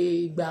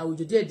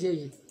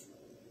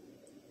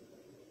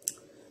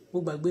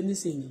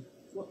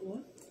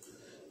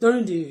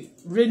 During the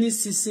rainy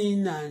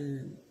season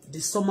and the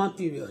summer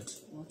period.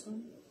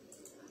 Autumn?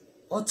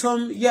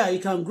 Autumn, yeah,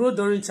 it can grow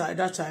during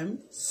that time.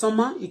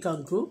 Summer, it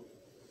can grow.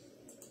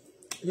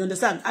 You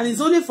understand? And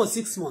it's only for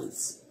 6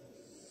 months.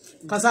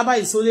 Cassava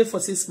is only for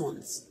 6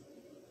 months.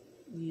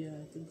 Yeah,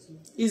 I think so.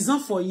 It's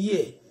not for a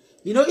year.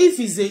 You know, if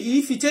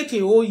you take a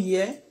whole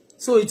year,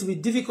 so it will be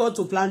difficult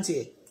to plant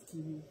here.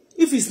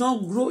 If it's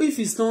not grow, if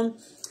it's not,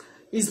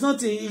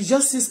 it's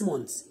just 6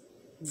 months.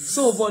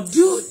 So, but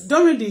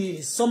during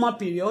the summer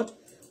period,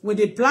 when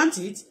they plant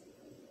it,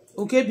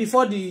 okay,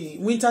 before the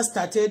winter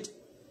started,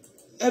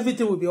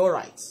 everything will be all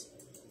right.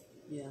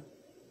 Yeah.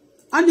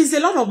 And it's a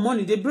lot of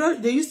money.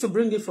 They used to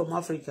bring it from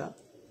Africa.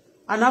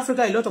 And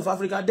Africa, a lot of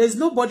Africa, there's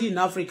nobody in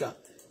Africa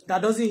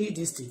that doesn't eat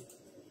this thing.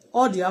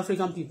 All the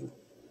African people.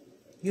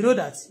 You know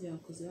that? Yeah,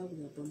 because they have it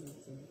in abundance.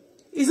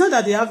 It's not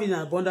that they have it in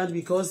abundance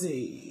because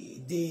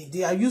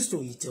they are used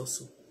to it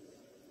also.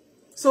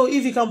 So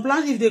if you can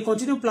plant, if they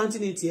continue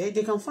planting it here,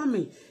 they can farm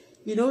it.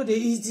 You know,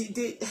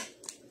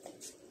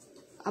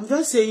 I'm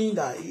just saying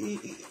that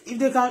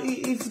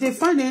if they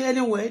find it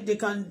anywhere, they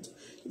can.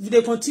 If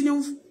they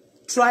continue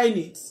trying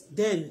it,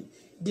 then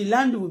the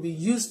land will be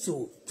used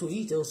to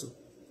eat also.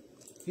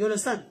 You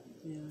understand?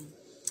 Yeah.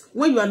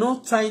 When you are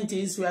not trying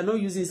things, we are not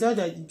using. It's not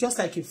that just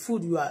like a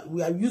food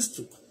we are used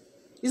to.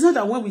 It's not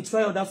that when we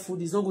try other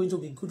food, it's not going to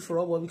be good for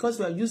us, but because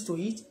we are used to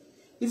it,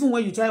 even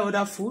when you try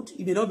other food,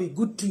 it may not be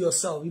good to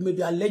yourself. You may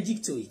be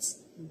allergic to it.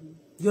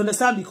 You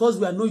understand? Because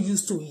we are not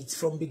used to it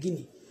from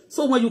beginning.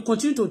 So when you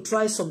continue to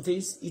try some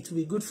things, it will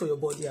be good for your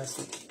body as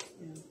well.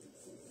 Yeah.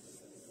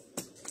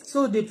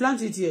 So they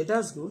plant it here.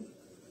 That's good.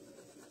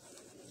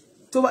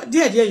 So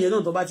díẹ̀ yẹn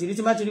náà tó bá ti rí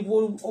tí bá ti rí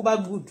ó bá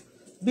good.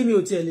 Bí mi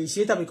ò tiẹ̀ lè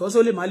ṣe tàbí because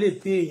ó lè má lè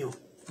pay èèyàn.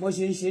 Mo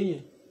ṣe ń ṣe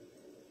yẹn.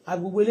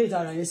 Agbogbo ilé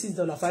ìtara yẹn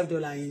 $6,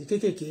 $5 yẹn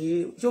kékèké.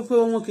 Ṣó pé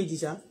 1 kg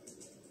ṣá?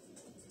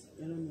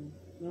 I don't know.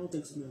 I don't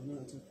think so. No,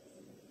 not at all.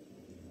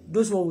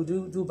 Those one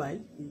will do buy.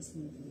 Yes,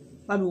 no.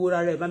 Bá mi wo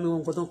ra rẹ̀, bá mi wo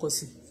nǹkan tó ń kọ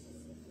sí.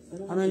 I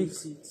don't How many?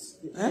 think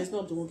it's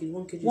not the 1 kg.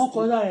 1 kg. One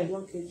color.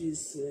 1 kg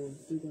is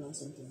 $3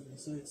 something. I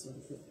saw it on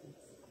the floor.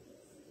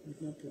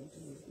 It's not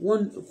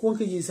One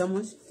kg is how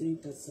much?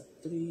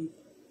 $3.75.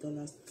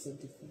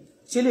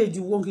 Ṣé lè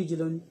ju 1 kg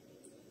lọ ni?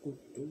 Kò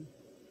tó.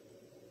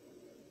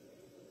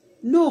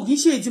 No, kì í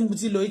ṣe èyí tí mo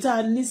ti lọ yìí tá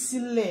a ní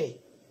sílẹ̀.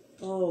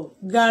 Oh.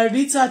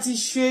 Gàrí tá a ti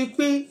ṣe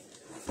pé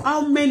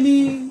how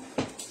many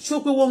ṣó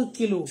pé 1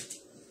 kilo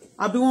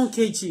àbí 1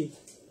 kg?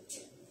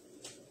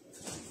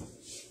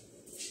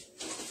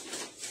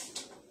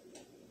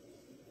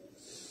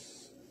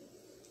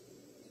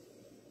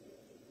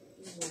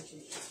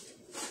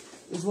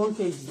 It's 1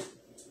 kg.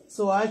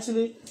 So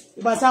actually,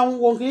 ìgbà táwọn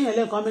 1 kg yẹn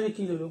lẹ́kọ̀ọ́ how many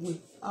kilo ló gbé?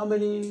 How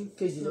many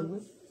kg ló gbé?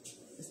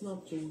 It's not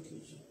up to 1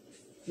 kg.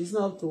 It's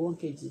not up to 1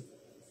 kg.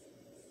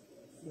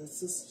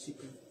 That's just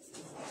cheaper.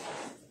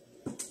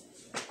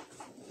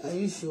 Are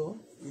you sure?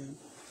 Yeah.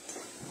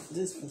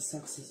 This for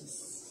success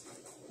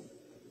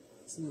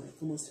is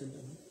like almost $10.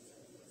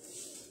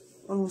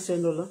 Almost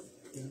 $10?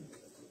 Yeah.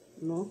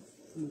 No?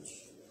 How much?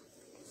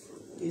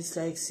 It's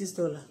like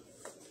 $6.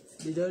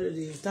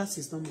 The tax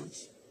is not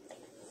much.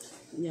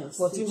 Yeah.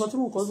 But nǹkan tí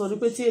mo kàn sọ ni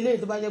pé tí eléyìí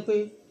tó bá jẹ́ pé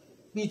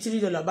bí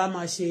 $3 bá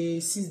máa ṣe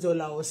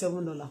 $6 or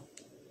 $7.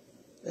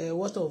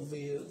 What of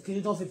kí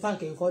ni tó fi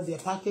pack ẹ̀ called their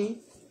packing?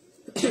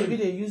 Maybe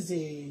they use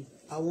the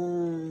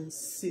àwọn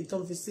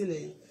tó fi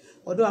sílẹ̀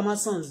ọ̀dọ̀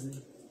Amazons ni.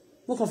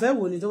 Mo kàn fẹ́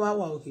wò ni tó bá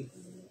wà òkè.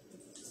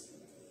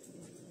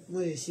 Mo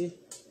lè ṣe.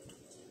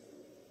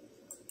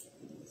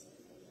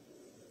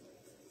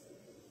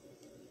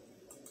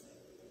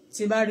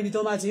 Tí bá rí ibi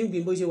tó bá ti ń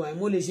gbìn bó ṣe wà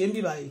mo lè ṣe ń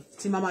bì báyìí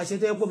tí màá máa ṣe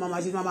tó yẹ pé màá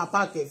máa ṣe tí màá máa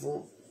páàkì ẹ̀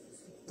fún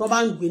tó bá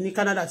ń gbìn ní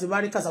Canada tí bá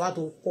rí cassava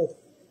tó pọ̀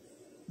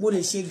mo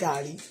lè ṣe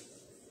gàrí.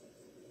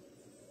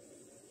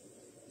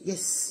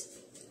 Yes.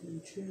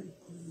 Nigerian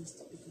economist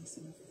because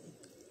in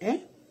Africa. Eh?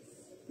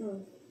 No.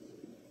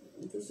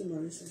 I'm just doing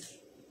my research.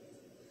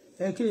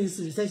 Kí ni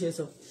research ẹ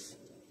sọ?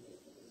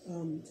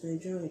 The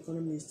Nigerian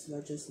economy is the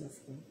largest in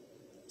Africa.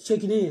 Ṣé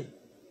kí ni yẹn?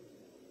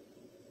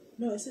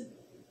 No, I said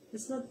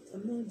it's not.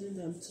 I'm not doing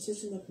that. I'm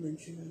searching up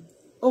Nigeria.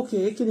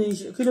 Okay, kí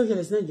ló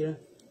ṣẹlẹ̀ sí Nigeria?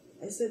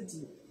 I said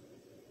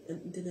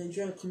the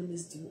Nigerian economy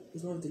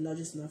is one of the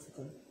largest in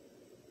Africa.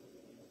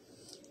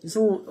 It's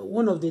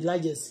one of the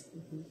largest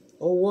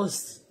or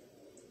worst?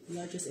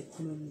 Largest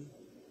economy.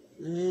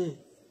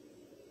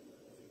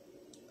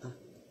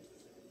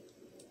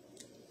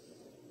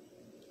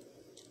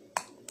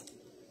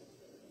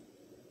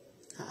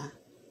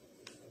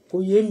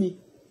 Kò yé mi.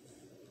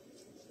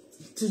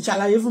 Ti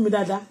ṣàlàyé fún mi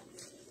dáadáa.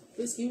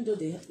 Basically, even though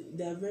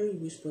they are very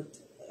rich, but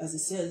as it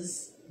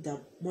says, their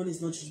money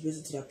is not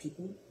distributed to their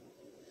people.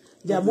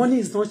 Their money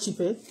is not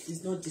cheaper.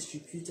 It's not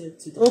distributed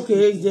to them.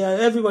 Okay,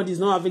 everybody is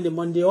not having the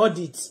money. They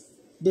audit.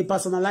 They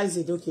personalize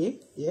it. Okay,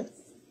 yeah.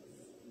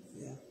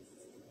 Yeah.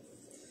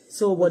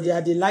 So, but they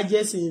are the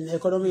largest in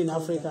economy in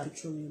Africa.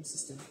 Petroleum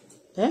system.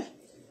 Eh?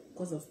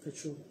 Because of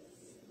petrol.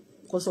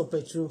 Because of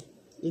petrol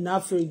in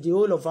Africa, the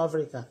whole of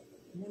Africa.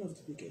 One of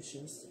the biggest.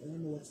 I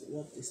don't know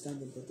what they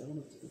stand in, but they're one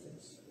of the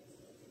biggest.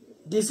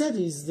 They said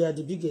they are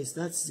the biggest.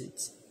 That's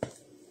it.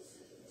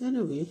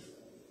 Anyway,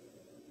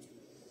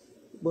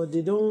 but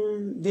they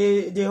don't.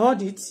 They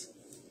hold it.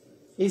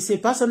 It's a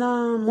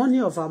personal money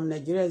of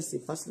Nigeria. It's a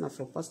personal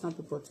for personal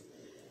people.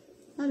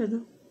 I don't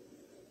know.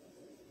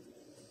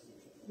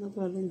 No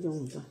problem,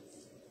 John.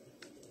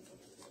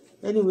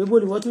 Anyway,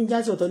 but what we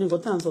just ọ̀tọ̀ ní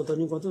nǹkan tá à ń sọ ọ̀tọ̀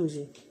ní nǹkan tó ń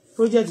ṣe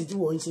project tí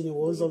wọ́n ń ṣe ni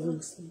wọ́n ń sọ fún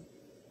mi.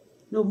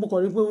 No, mo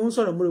kàn rí pé wọ́n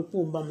sọ̀rọ̀ mo rí pé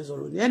òun bá mi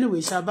sọ̀rọ̀ ni.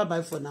 Anyway, sha, bye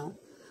bye for now.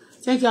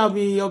 Thank you. I'll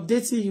be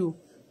updating you.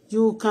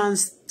 You can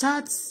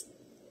start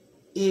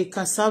a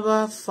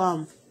cassava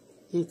farm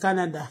in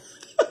Canada.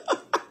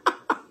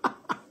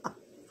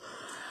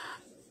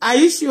 Are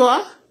you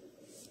sure?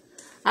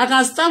 I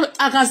can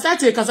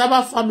start a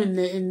cassava farm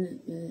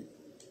in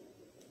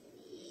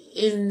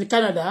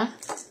Canada.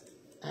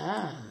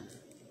 Ah.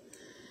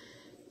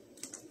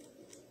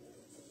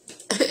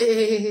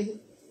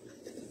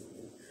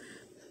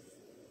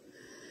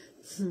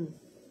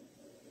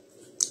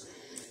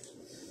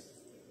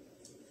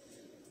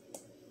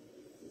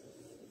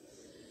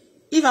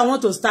 If I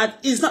want to start,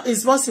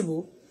 it's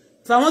possible.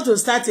 If I want to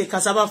start a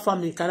cassava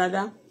farm in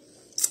Canada,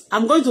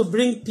 I'm going to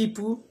bring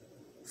people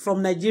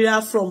from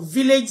Nigeria, from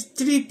village,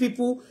 3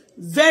 people,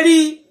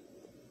 very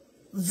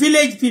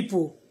village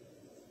people,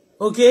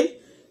 okay,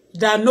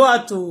 that know how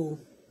to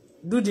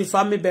do the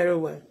farming very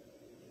well.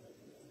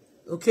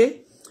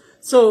 Okay,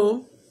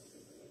 so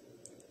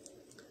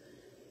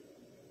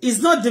it's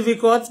not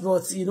difficult,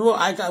 but you know,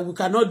 I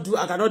cannot do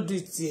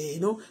it. You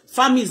know,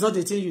 farming is not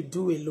the thing you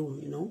do alone.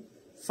 You know,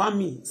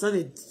 farming it's not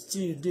the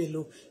thing you do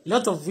alone. A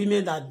lot of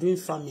women that are doing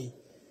farming,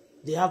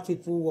 they have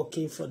people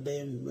working for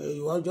them.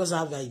 You just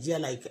have an idea.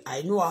 Like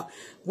I know how,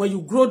 when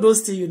you grow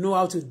those things, you know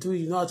how to do.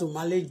 You know how to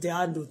manage them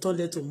and to turn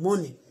them to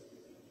money.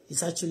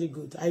 It's actually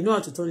good. I know how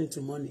to turn it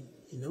to money.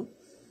 You know,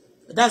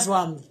 that's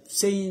why I'm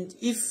saying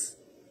if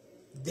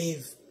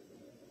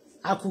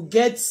I could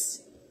get,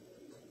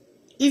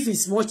 if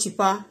it's more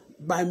cheaper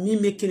by me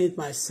making it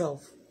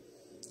myself,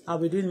 I'll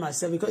be doing it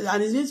myself, because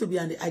and it needs to be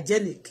an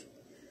hygienic,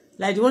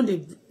 like the one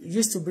they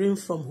used to bring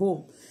from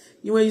home.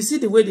 When you see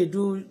the way they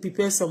do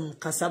prepare some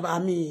cassava,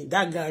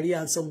 that garri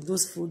and some of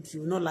those food,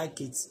 you will not like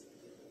it.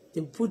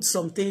 They put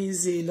some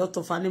things, a lot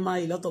of animal,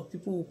 a lot of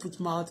people will put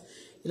mouth,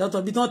 a lot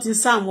of not in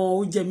some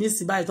who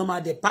jemisi by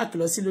the pack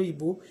losilo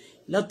ibo,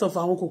 a lot of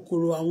àwọn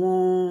kòkòrò,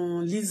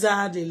 àwọn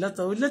lizard, a lot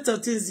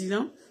of things, you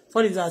know.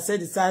 For it, I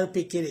said it's all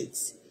picking it.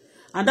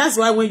 And that's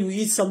why when you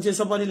eat something,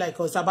 somebody like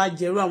us about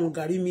jeru and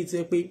garri meat,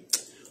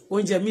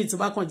 oúnjẹ meat,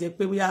 tobá kàn jẹ́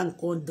pé we are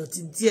nǹkan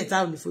dọ̀tí díẹ̀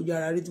tá ò ní fojú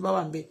ara rí tó bá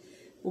wà ńbẹ̀,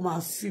 ó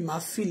máa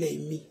feel it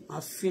me, I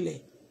feel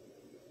it.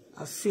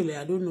 I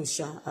don't know,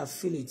 sha, I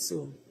feel it.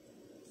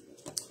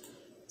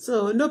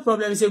 So no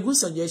problem. It's a good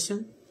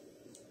suggestion.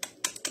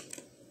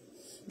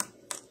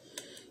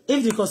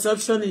 If the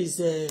consumption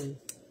is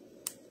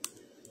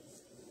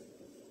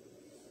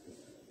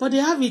but they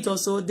have it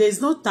also.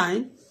 There's no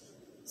time.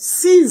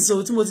 Since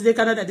Timothy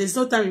Canada, there's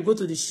no time you go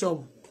to the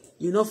shop,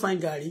 you don't find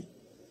garri.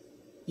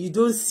 You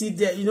don't see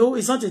there. You know,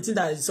 it's not a thing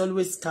that is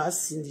always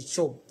scarce in the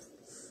shop.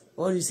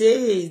 Or you say,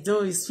 hey,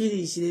 no, it's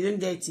finished. They don't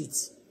get it.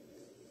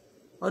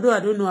 Although I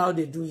don't know how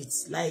they do it.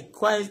 Like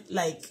quite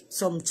like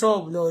some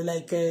shop, or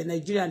like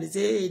Nigerian, they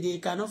say, hey, they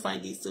cannot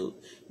find it. So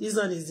this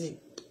one is it.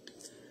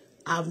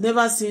 I've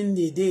never seen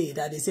the day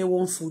that they say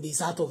one food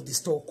is out of the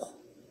stock.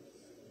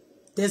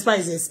 That's why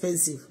it's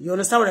expensive. You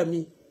understand what I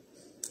mean?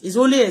 It's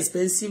only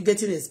expensive,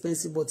 getting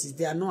expensive, but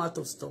they are not out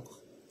of stock.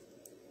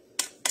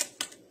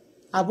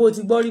 Abo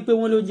ti gbọ́ rí pé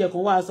wọ́n ló jẹ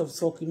kan wá out of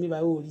stock mi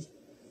báyìí ó rí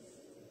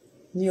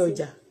ní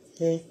ọjà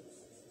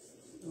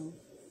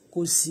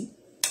kò sí.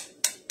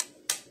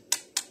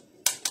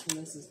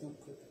 Unless it's not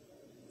good.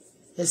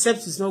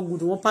 Except it's not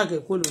good. Wọ́n pack ẹ̀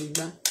kó lórí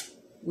gbá.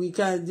 We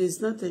can, there's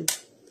nothing.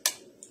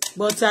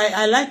 But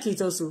I like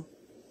it also.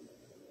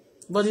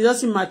 But it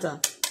doesn't matter.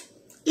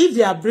 If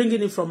they are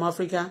bringing it from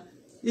Africa,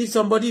 if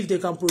they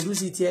can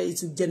produce it here, it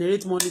will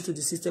generate money to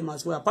the system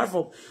as well. Apart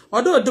from,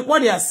 although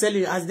what they are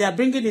selling, as they are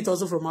bringing it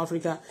also from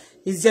Africa,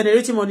 it's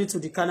generating money to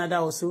the Canada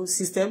also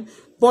system.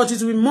 But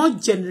it will be more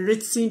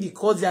generating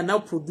because they are now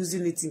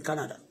producing it in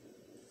Canada.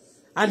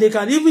 And they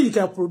can, even if they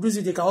can produce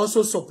it, they can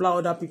also supply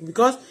other people.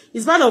 Because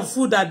it's part of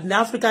food that in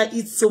Africa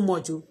eats so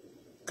much.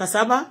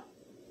 Cassava,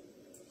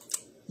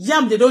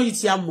 yam, they don't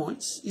eat yam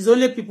much. It's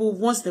only people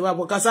once in a while.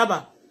 But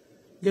cassava,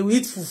 they will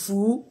eat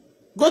fufu.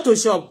 Go to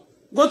shop,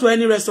 go to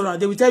any restaurant,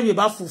 they will tell you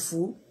about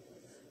fufu.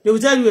 They will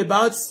tell you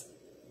about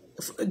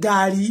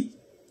garri.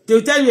 They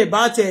will tell you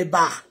about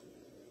eba.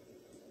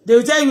 They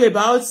will tell you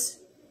about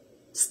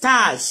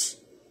starch,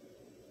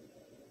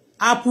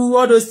 apple,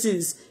 all those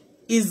things.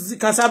 Is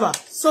cassava.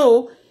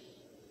 So,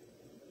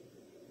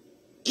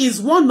 it's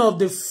one of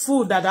the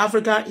food that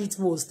Africa eats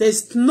most.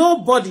 There's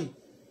nobody.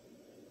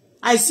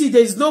 I see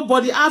there's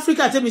nobody.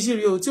 Africa, tell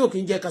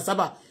me,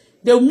 cassava.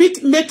 They will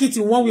make it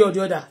in one way or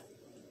the other.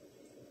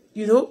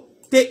 You know,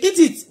 they eat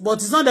it, but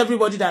it's not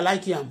everybody that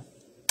like yam.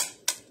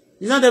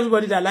 It's not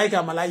everybody that like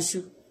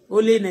Amalaishu.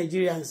 Only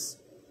Nigerians.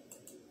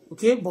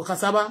 Okay, but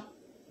cassava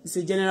is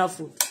a general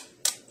food.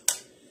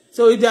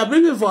 So if they are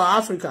bringing for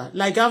Africa,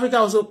 like Africa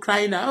also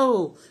crying out,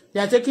 oh,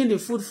 they are taking the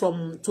food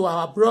to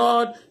our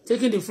abroad,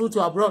 taking the food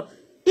to abroad.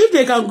 If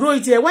they can grow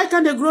it here, why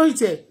can't they grow it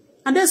here?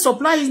 and then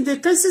supply in the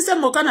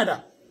system of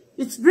Canada.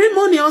 It bring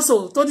money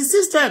also to the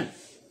system.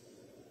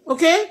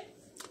 Okay?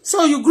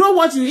 So you grow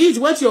what you eat,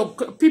 what your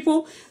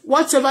people,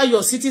 whatever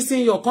your citizen,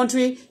 your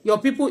country, your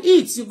people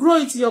eat. You grow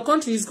it in your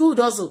country. It's good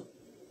also.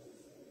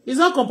 It's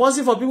not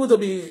compulsory for people to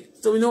be,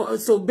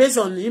 so based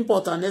on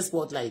import and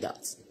export like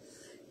that.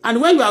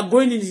 And when you are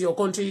growing into your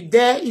country,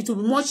 there it will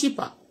be more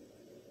cheaper.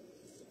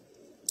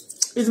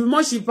 It will be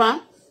more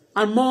cheaper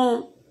and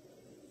more.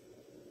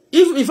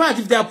 In fact,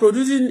 if they are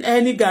producing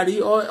any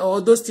garri or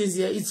those things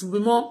here, it will be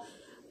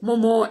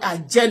more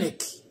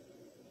hygienic,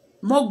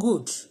 more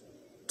good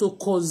to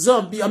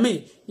consume. I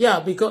mean,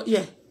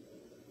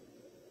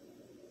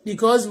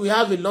 because we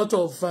have a lot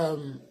of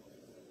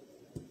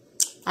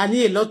I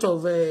need a lot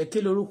of I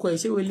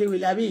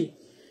mean,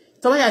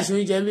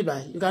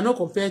 you cannot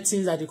compare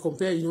things that they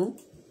compare, you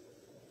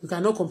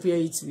cannot compare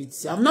it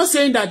with. I'm not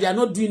saying that they are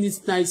not doing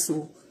it nice,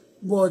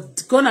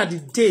 but gone at the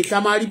day,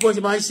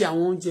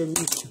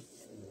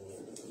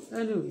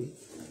 anyway.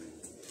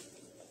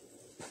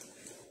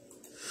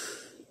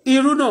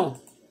 Irú náà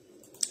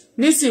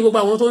nísìnyí gbogbo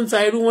àwọn tó ń ta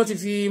irú wọ́n ti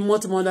fi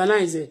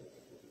modernize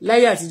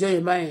láyé àtijọ́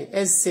yẹn báyẹn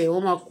ẹsẹ̀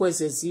wọ́n máa kó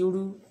ẹsẹ̀ sí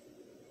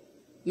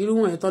irú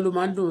wọn ẹ̀tọ́ ló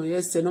máa ń dùn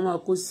ẹsẹ̀ náà máa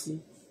kó sí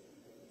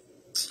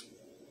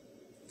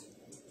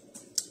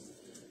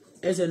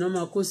ẹsẹ̀ náà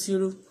máa kó sí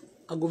irú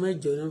aago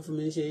 8 náà fún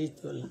mi ní ṣe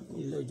 $8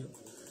 ìlọ́jọ́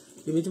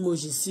èmi tí mo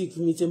ṣì sick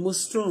mi tí mo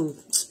strong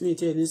mi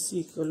tí ẹni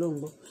sick ọlọ́run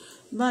gbọ́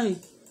báyìí.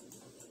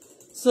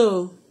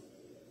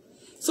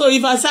 So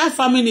if I start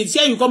farming it,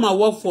 here you come and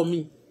work for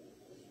me.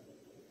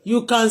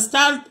 You can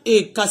start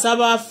a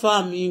cassava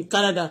farm in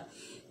Canada.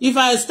 If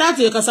I start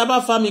a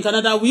cassava farm in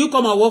Canada, will you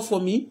come and work for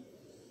me?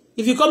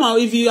 If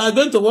you are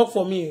going to work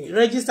for me,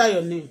 register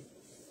your name.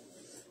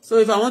 So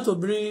if I want to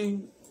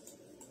bring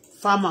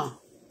farmer,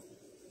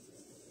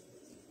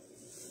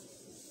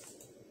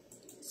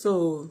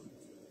 so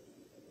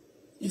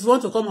if you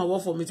want to come and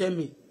work for me, tell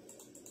me.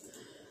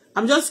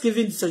 I'm just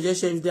giving the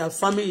suggestion if they are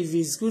farming, if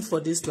it's good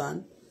for this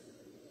land.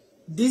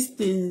 This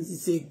thing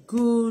is a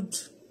good.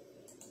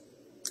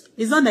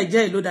 It's not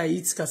Nigeria alone that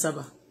eats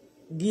cassava.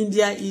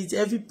 India eats,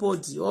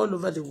 everybody all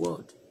over the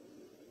world.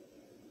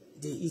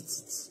 They eat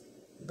it.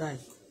 Bye.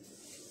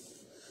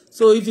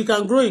 So if you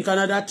can grow in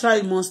Canada, try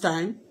it most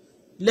time.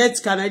 Let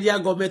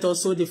Canadian government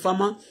also, the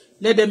farmer,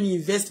 let them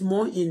invest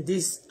more in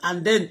this.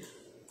 And then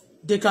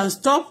they can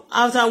stop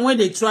after when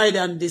they try it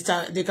and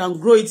they can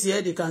grow it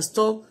here, they can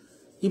stop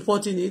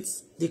importing it.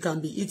 They can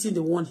be eating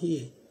the one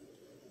here.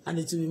 And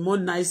it will be more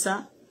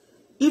nicer.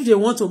 If they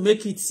want to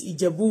make it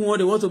Ijebu one,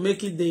 they want to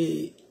make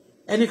it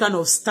any kind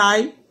of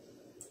style.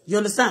 You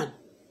understand?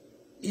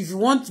 If you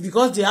want,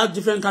 because they have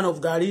different kind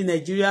of garri in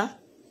Nigeria,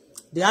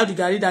 they have the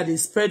garri that they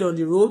spread on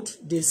the road,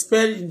 they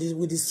spread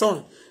with the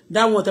sun.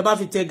 That one, teba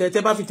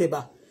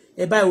fiteba,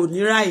 eba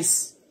oni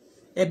rice,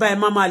 eba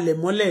mama le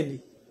mole ni.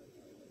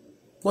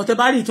 But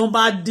teba ri ton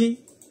ba dín,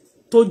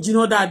 tó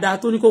jiná dáadáa,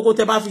 tó ní kókó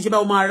teba fi ṣe ba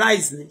o ma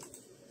rice ni.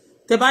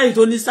 Teba ri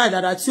tó ní side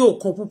dáadáa tí ó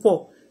kan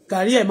púpọ̀.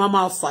 Gàrí ẹ̀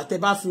máa fà tẹ́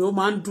bá fi ó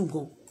máa ń dùn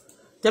gan.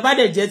 Tẹ́ bá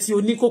dẹ̀ jẹ́ tí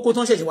oní kókó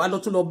tán ṣẹ̀ṣẹ̀ wá lọ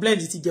tún lọ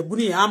blend ti Ìjẹ̀bú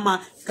nìyẹn á máa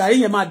gàrí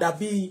yẹn máa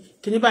dàbí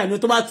kíní báyìí ní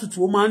tó bá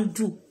tutù ó máa ń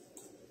dùn.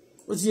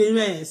 Ó ti yé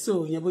yín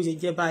so yẹn bó ṣe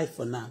jẹ́ báyìí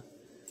for now.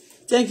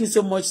 Thank you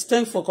so much.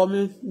 Thanks for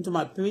coming into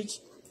my page.